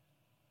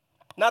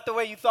 Not the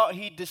way you thought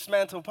he'd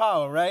dismantle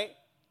power, right?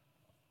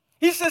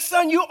 He says,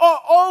 son, you are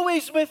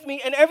always with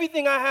me and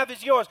everything I have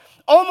is yours.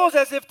 Almost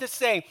as if to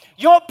say,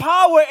 your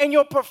power and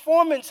your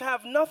performance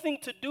have nothing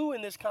to do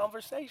in this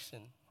conversation.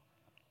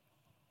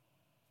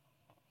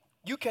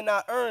 You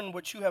cannot earn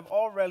what you have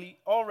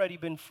already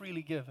been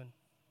freely given.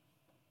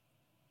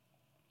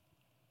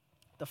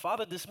 The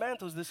father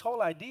dismantles this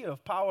whole idea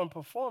of power and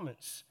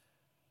performance.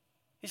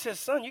 He says,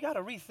 son, you got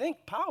to rethink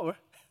power.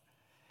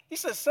 He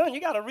says, son,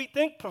 you got to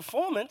rethink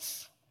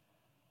performance.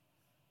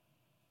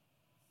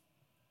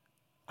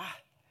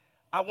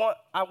 I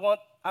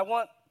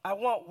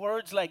want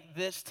words like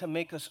this to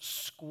make us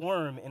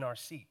squirm in our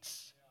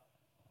seats,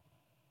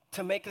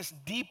 to make us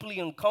deeply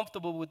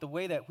uncomfortable with the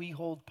way that we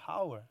hold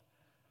power,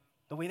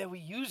 the way that we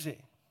use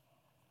it,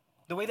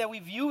 the way that we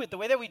view it, the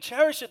way that we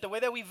cherish it, the way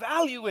that we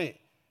value it.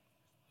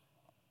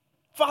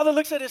 Father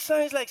looks at his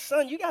son, he's like,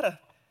 son, you gotta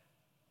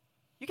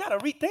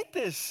rethink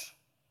this.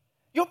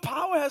 Your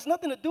power has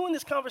nothing to do in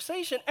this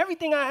conversation.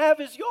 Everything I have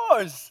is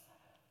yours.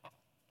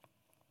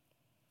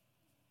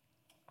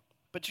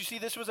 But you see,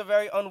 this was a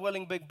very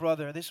unwilling big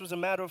brother. This was a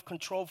matter of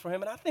control for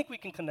him, and I think we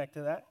can connect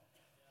to that.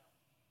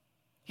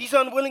 He's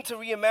unwilling to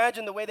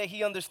reimagine the way that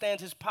he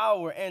understands his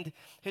power and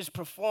his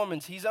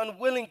performance. He's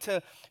unwilling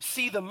to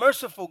see the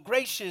merciful,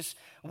 gracious,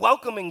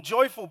 welcoming,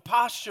 joyful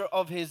posture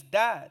of his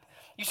dad.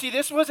 You see,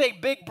 this was a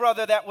big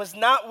brother that was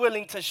not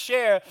willing to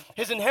share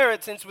his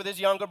inheritance with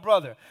his younger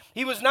brother.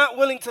 He was not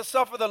willing to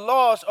suffer the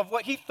loss of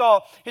what he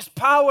thought his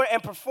power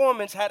and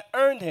performance had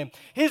earned him.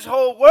 His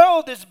whole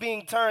world is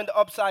being turned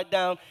upside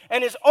down,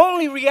 and his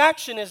only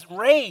reaction is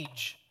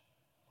rage.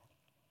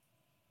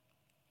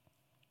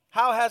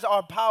 How has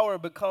our power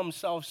become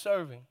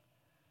self-serving?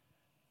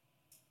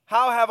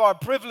 How have our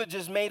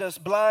privileges made us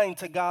blind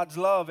to God's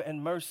love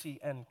and mercy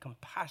and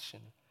compassion?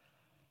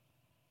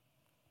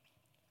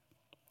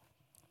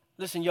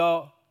 Listen,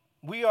 y'all,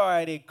 we are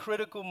at a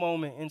critical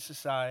moment in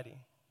society.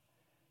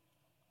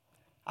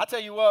 I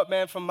tell you what,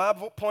 man, from my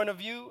point of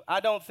view,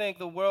 I don't think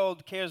the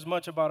world cares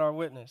much about our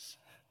witness.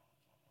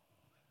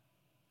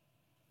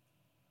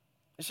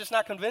 It's just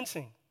not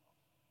convincing.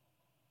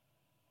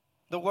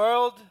 The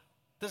world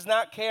does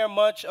not care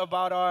much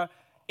about our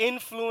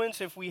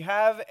influence, if we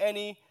have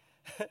any.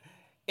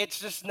 It's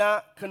just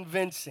not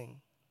convincing.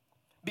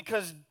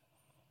 Because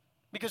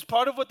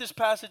part of what this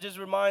passage is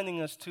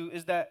reminding us to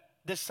is that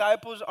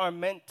disciples are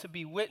meant to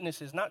be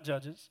witnesses, not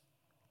judges.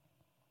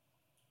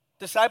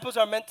 Disciples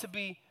are meant to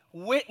be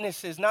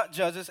witnesses, not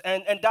judges.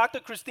 And Dr.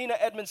 Christina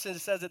Edmondson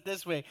says it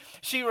this way.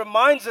 She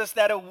reminds us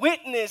that a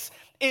witness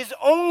is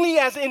only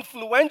as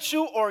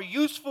influential or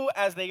useful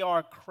as they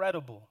are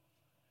credible.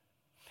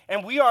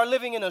 And we are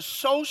living in a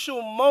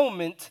social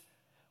moment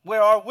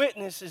where our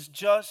witness is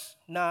just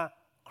not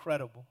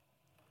credible.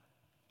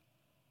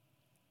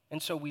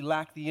 And so we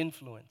lack the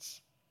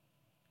influence.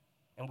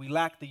 And we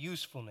lack the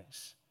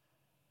usefulness.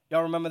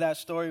 Y'all remember that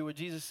story where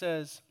Jesus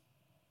says,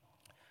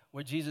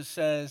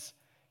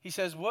 he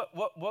says,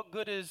 what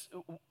good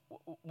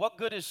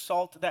is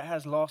salt that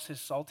has lost his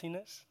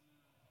saltiness?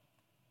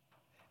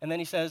 And then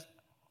he says,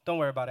 don't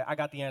worry about it. I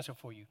got the answer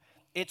for you.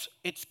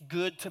 It's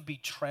good to be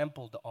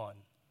trampled on,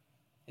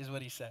 is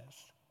what he says.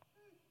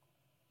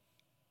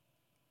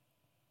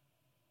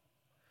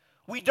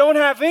 We don't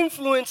have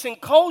influence in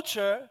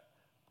culture.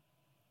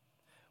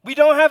 We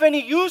don't have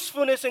any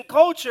usefulness in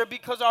culture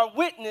because our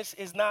witness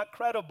is not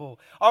credible.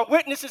 Our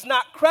witness is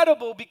not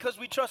credible because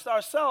we trust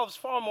ourselves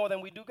far more than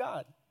we do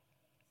God.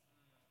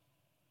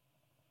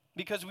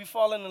 Because we've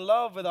fallen in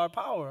love with our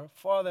power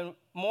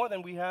more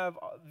than we have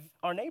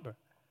our neighbor.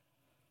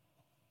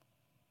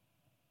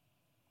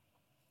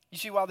 You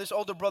see, while this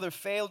older brother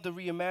failed to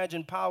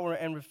reimagine power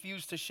and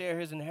refused to share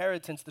his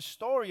inheritance, the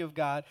story of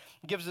God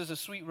gives us a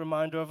sweet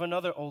reminder of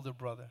another older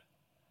brother.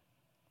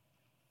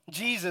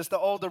 Jesus, the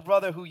older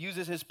brother who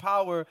uses his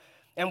power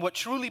and what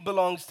truly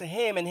belongs to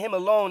him and him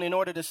alone in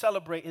order to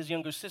celebrate his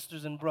younger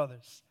sisters and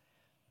brothers.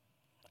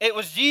 It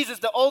was Jesus,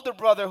 the older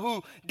brother,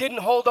 who didn't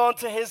hold on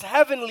to his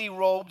heavenly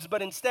robes,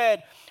 but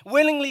instead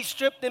willingly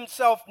stripped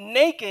himself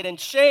naked and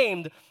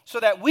shamed so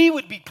that we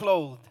would be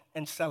clothed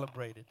and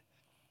celebrated.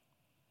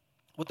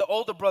 What the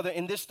older brother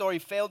in this story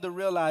failed to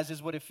realize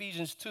is what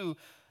Ephesians 2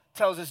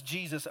 tells us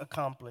Jesus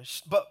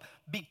accomplished. But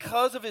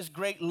because of his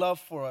great love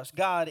for us,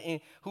 God,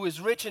 who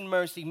is rich in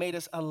mercy, made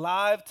us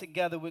alive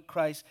together with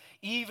Christ,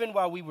 even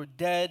while we were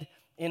dead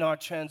in our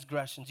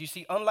transgressions. You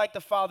see, unlike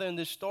the Father in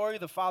this story,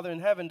 the Father in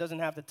heaven doesn't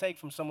have to take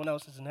from someone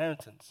else's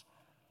inheritance.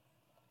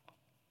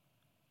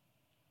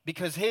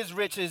 because his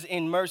riches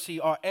in mercy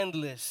are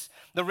endless.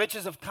 The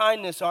riches of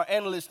kindness are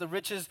endless. The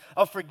riches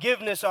of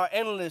forgiveness are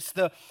endless.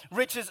 The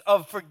riches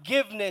of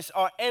forgiveness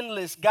are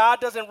endless. God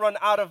doesn't run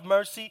out of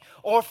mercy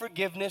or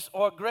forgiveness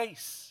or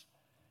grace.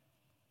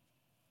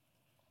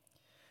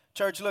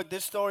 Church, look,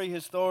 this story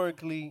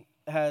historically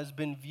has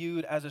been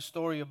viewed as a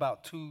story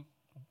about two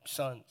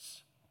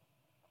sons.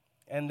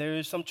 And there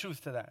is some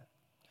truth to that.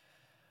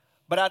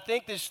 But I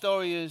think this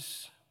story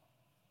is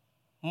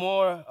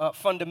more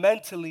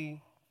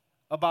fundamentally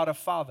about a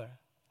father.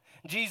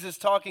 Jesus,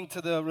 talking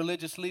to the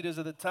religious leaders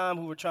of the time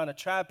who were trying to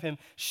trap him,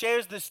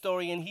 shares this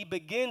story, and he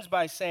begins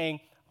by saying,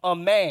 a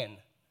man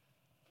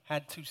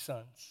had two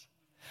sons.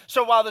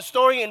 So while the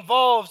story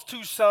involves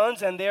two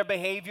sons and their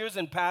behaviors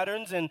and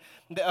patterns and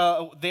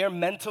their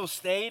mental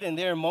state and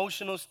their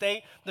emotional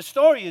state, the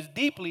story is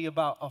deeply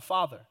about a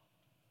father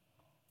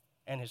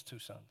and his two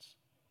sons.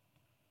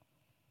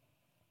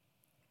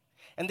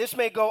 And this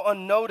may go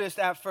unnoticed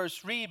at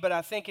first read, but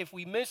I think if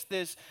we miss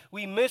this,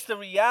 we miss the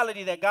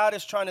reality that God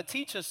is trying to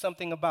teach us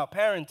something about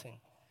parenting,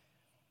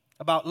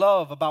 about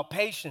love, about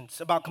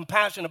patience, about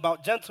compassion,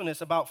 about gentleness,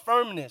 about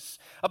firmness,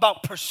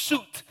 about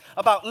pursuit,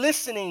 about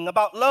listening,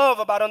 about love,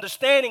 about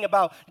understanding,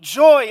 about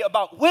joy,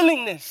 about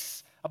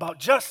willingness, about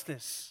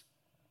justice.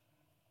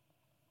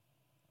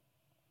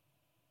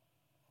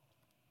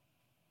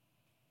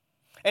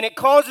 And it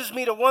causes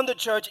me to wonder,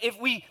 church, if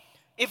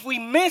we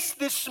miss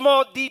this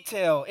small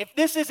detail, if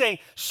this is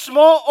a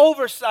small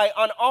oversight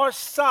on our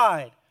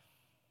side,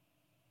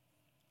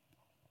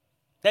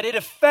 that it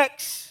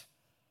affects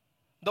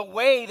the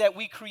way that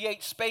we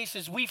create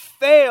spaces. We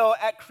fail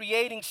at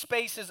creating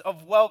spaces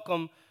of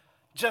welcome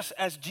just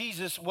as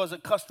Jesus was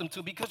accustomed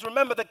to. Because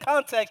remember, the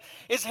context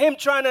is him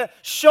trying to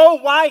show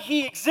why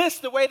he exists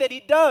the way that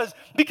he does.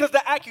 Because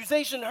the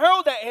accusation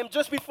hurled at him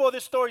just before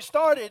this story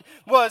started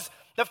was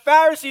the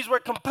Pharisees were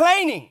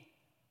complaining.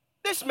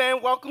 This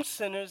man welcomes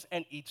sinners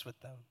and eats with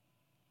them.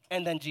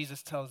 And then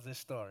Jesus tells this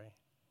story.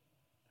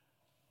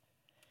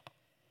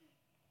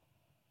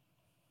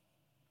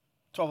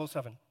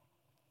 12:07.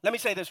 Let me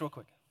say this real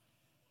quick.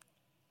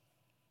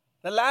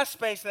 The last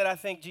space that I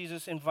think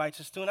Jesus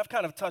invites us to, and I've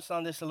kind of touched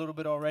on this a little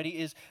bit already,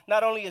 is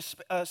not only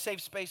a safe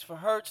space for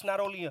hurts, not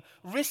only a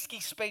risky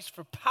space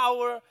for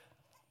power,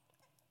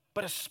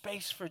 but a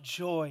space for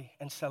joy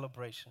and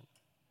celebration.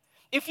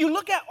 If you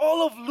look at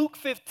all of Luke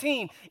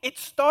 15, it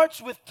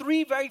starts with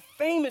three very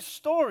famous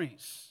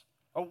stories,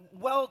 or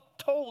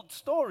well-told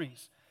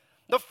stories.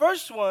 The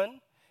first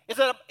one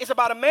is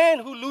about a man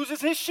who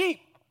loses his sheep.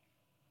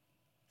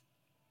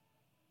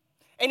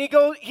 And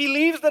he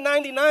leaves the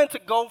 99 to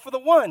go for the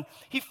one.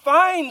 He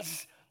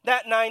finds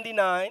that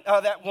 99,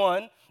 that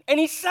one, and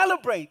he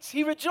celebrates.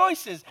 He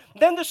rejoices.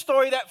 Then the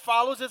story that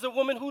follows is a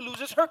woman who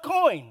loses her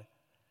coin.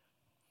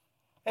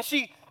 And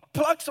she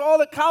plucks all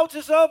the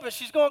couches up, and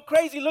she's going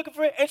crazy looking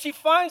for it, and she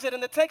finds it,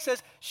 and the text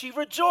says she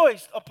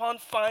rejoiced upon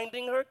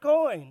finding her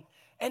coin.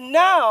 And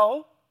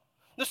now,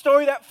 the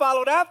story that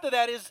followed after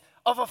that is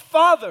of a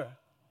father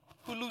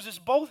who loses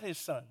both his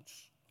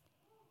sons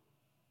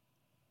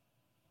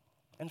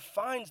and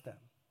finds them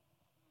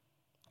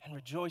and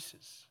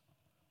rejoices.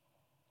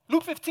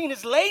 Luke 15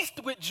 is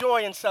laced with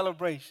joy and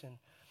celebration.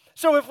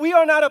 So if we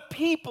are not a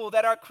people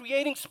that are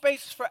creating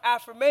spaces for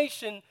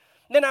affirmation,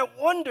 then I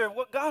wonder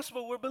what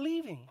gospel we're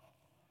believing.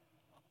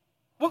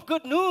 What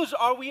good news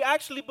are we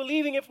actually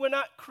believing if we're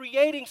not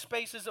creating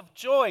spaces of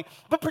joy,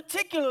 but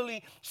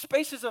particularly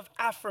spaces of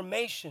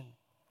affirmation?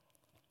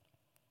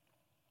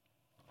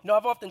 You know,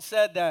 I've often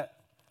said that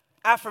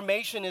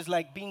affirmation is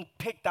like being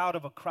picked out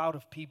of a crowd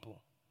of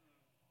people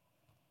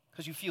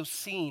because you feel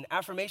seen.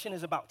 Affirmation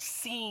is about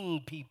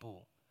seeing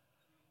people.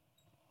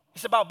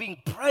 It's about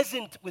being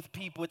present with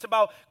people. It's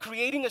about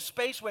creating a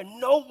space where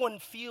no one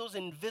feels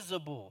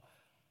invisible,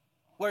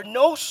 where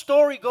no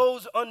story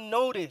goes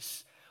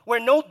unnoticed, where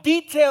no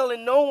detail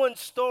in no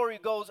one's story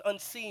goes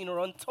unseen or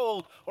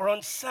untold or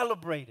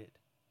uncelebrated.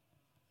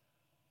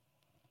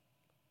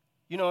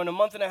 You know, in a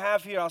month and a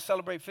half here, I'll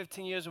celebrate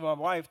 15 years with my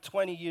wife,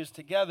 20 years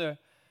together.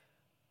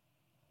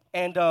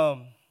 And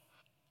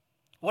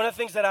one of the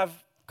things that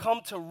I've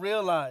come to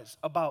realize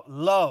about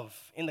love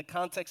in the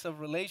context of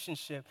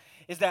relationship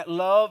is that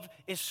love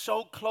is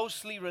so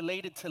closely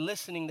related to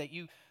listening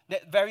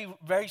that very,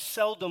 very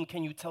seldom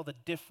can you tell the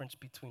difference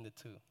between the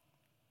two.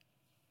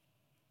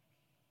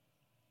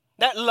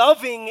 That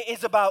loving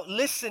is about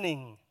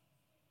listening.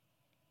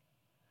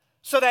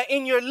 So that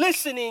in your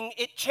listening,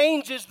 it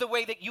changes the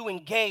way that you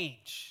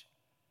engage.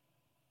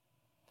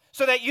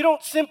 So that you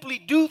don't simply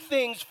do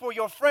things for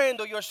your friend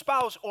or your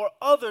spouse or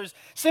others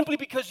simply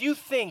because you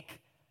think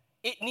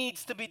it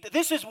needs to be,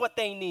 this is what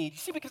they need. You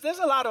see, because there's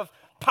a lot of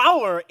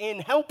power in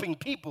helping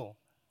people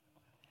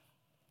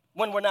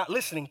when we're not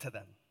listening to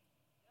them.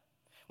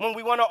 When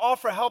we want to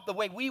offer help the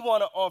way we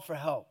want to offer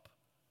help.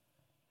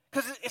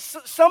 Because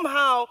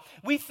somehow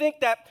we think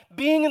that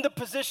being in the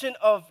position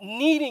of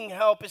needing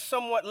help is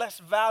somewhat less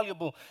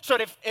valuable. So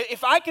that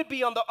if I could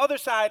be on the other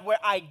side where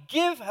I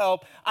give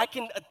help, I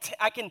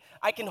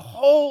can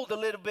hold a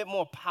little bit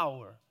more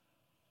power.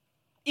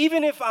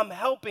 Even if I'm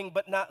helping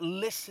but not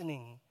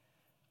listening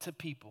to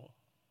people.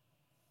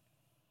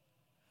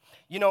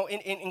 You know,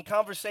 in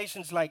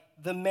conversations like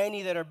the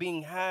many that are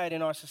being had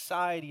in our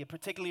society,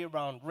 particularly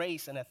around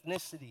race and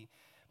ethnicity,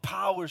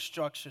 power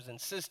structures and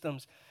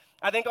systems,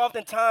 I think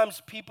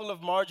oftentimes people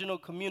of marginal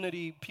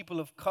community, people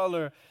of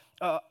color,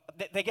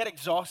 they get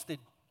exhausted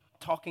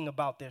talking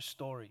about their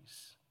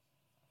stories.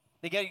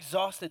 They get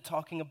exhausted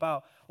talking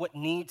about what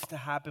needs to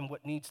happen,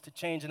 what needs to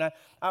change. And I'm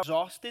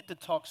exhausted to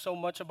talk so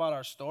much about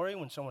our story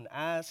when someone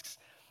asks,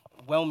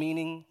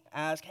 well-meaning,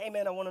 ask, hey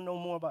man, I want to know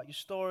more about your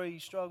story, your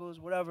struggles,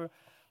 whatever.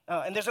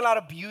 And there's a lot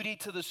of beauty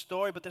to the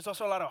story, but there's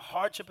also a lot of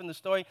hardship in the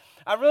story.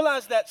 I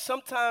realize that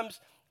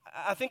sometimes,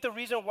 I think the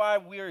reason why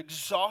we're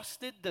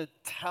exhausted to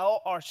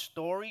tell our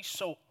story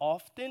so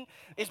often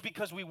is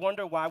because we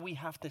wonder why we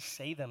have to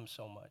say them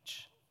so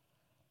much.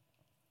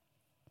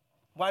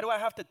 Why do I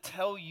have to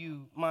tell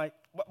you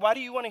why do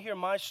you want to hear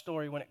my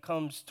story when it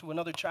comes to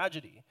another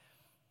tragedy?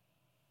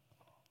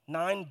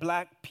 9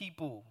 black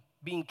people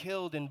being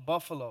killed in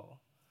Buffalo.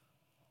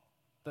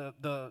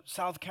 The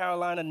South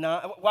Carolina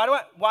 9.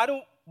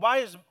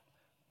 Why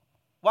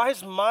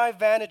is my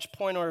vantage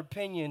point or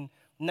opinion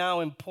now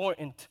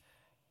important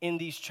in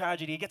these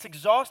tragedies? It gets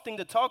exhausting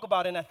to talk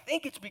about, and I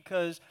think it's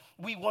because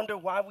we wonder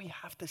why we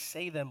have to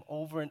say them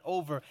over and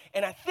over.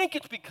 And I think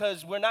it's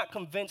because we're not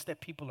convinced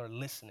that people are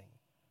listening.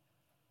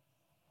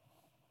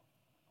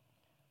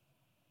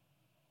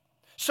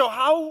 So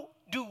how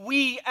do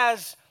we,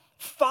 as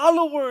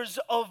followers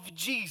of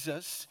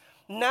Jesus,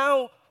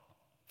 now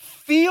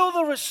feel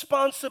the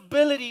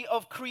responsibility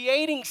of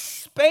creating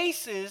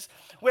spaces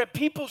where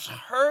people's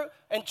hurt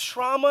and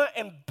trauma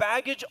and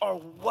baggage are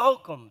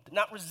welcomed,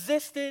 not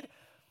resisted,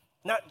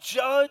 not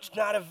judged,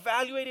 not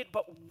evaluated,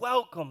 but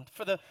welcomed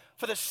for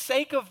the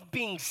sake of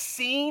being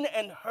seen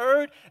and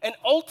heard and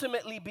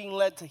ultimately being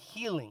led to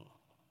healing?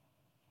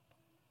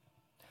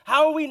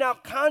 How are we now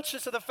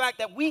conscious of the fact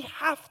that we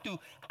have to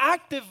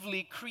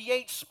actively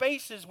create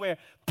spaces where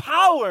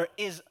power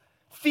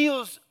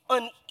feels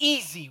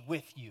uneasy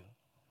with you?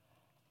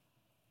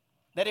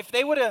 That if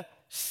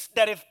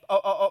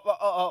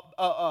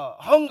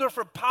hunger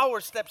for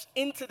power steps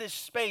into this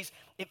space,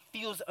 it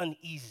feels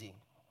uneasy.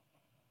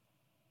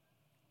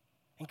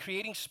 And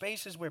creating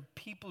spaces where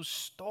people's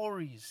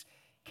stories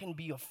can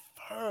be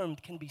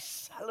affirmed, can be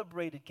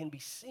celebrated, can be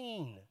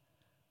seen.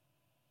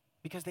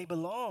 Because they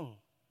belong.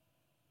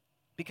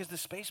 Because the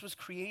space was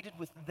created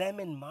with them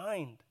in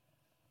mind.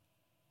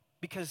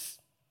 Because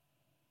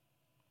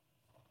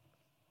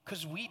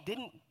we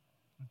didn't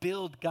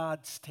build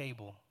God's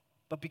table,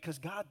 but because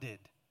God did.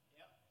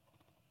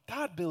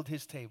 God built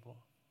his table.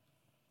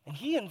 And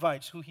he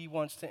invites who he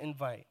wants to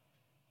invite.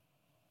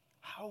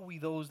 How are we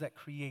those that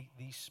create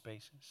these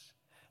spaces?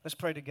 Let's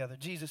pray together.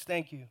 Jesus,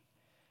 thank you.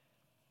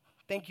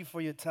 Thank you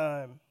for your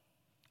time,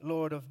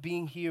 Lord, of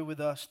being here with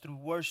us through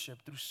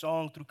worship, through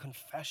song, through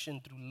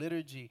confession, through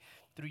liturgy,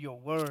 through your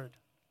word.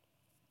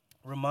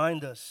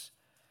 Remind us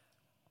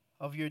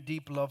of your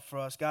deep love for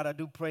us. God, I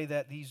do pray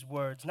that these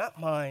words, not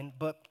mine,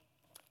 but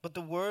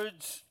the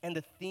words and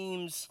the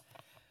themes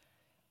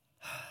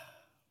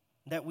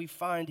that we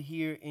find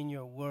here in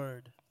your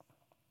word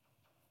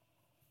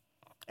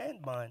and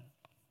mine.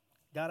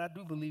 God, I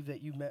do believe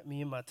that you met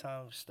me in my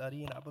time of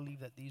study, and I believe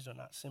that these are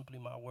not simply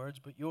my words,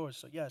 but yours.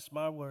 So yes,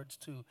 my words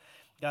too.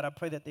 God, I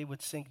pray that they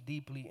would sink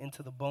deeply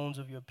into the bones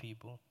of your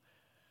people,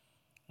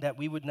 that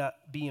we would not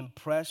be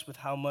impressed with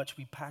how much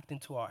we packed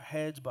into our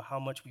heads, but how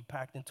much we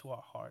packed into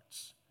our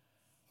hearts,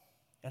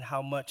 and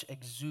how much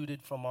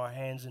exuded from our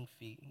hands and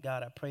feet.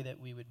 God, I pray that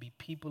we would be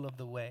people of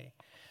the way,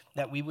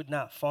 that we would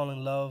not fall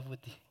in love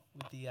with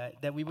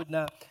that we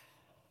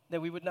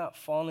would not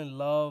fall in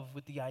love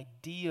with the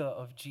idea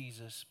of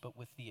Jesus, but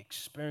with the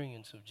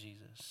experience of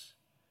Jesus.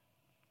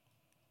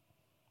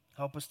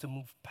 Help us to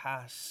move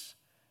past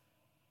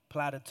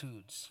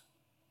platitudes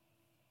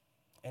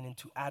and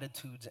into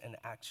attitudes and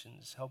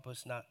actions. Help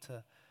us not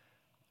to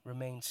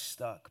remain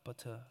stuck, but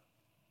to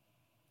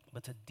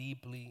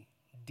deeply,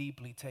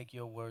 deeply take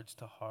your words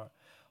to heart.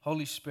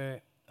 Holy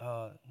Spirit,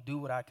 do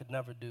what I could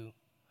never do.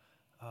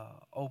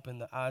 Open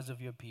the eyes of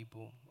your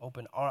people.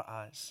 Open our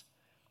eyes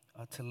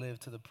to live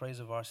to the praise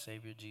of our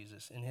Savior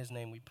Jesus. In his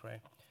name we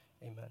pray.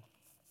 Amen.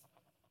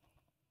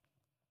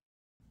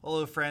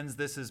 Hello, friends.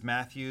 This is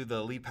Matthew,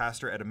 the lead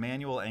pastor at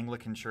Emmanuel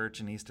Anglican Church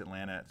in East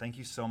Atlanta. Thank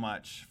you so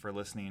much for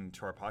listening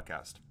to our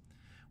podcast.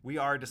 We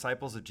are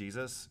disciples of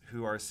Jesus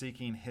who are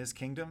seeking his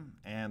kingdom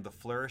and the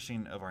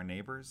flourishing of our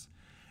neighbors.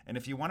 And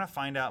if you want to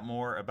find out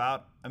more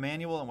about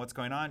Emmanuel and what's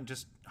going on,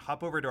 just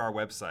hop over to our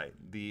website.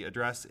 The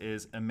address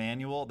is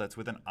Emmanuel, that's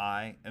with an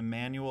I,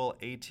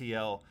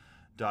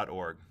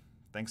 emmanuelatl.org.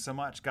 Thanks so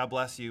much. God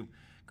bless you.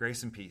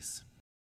 Grace and peace.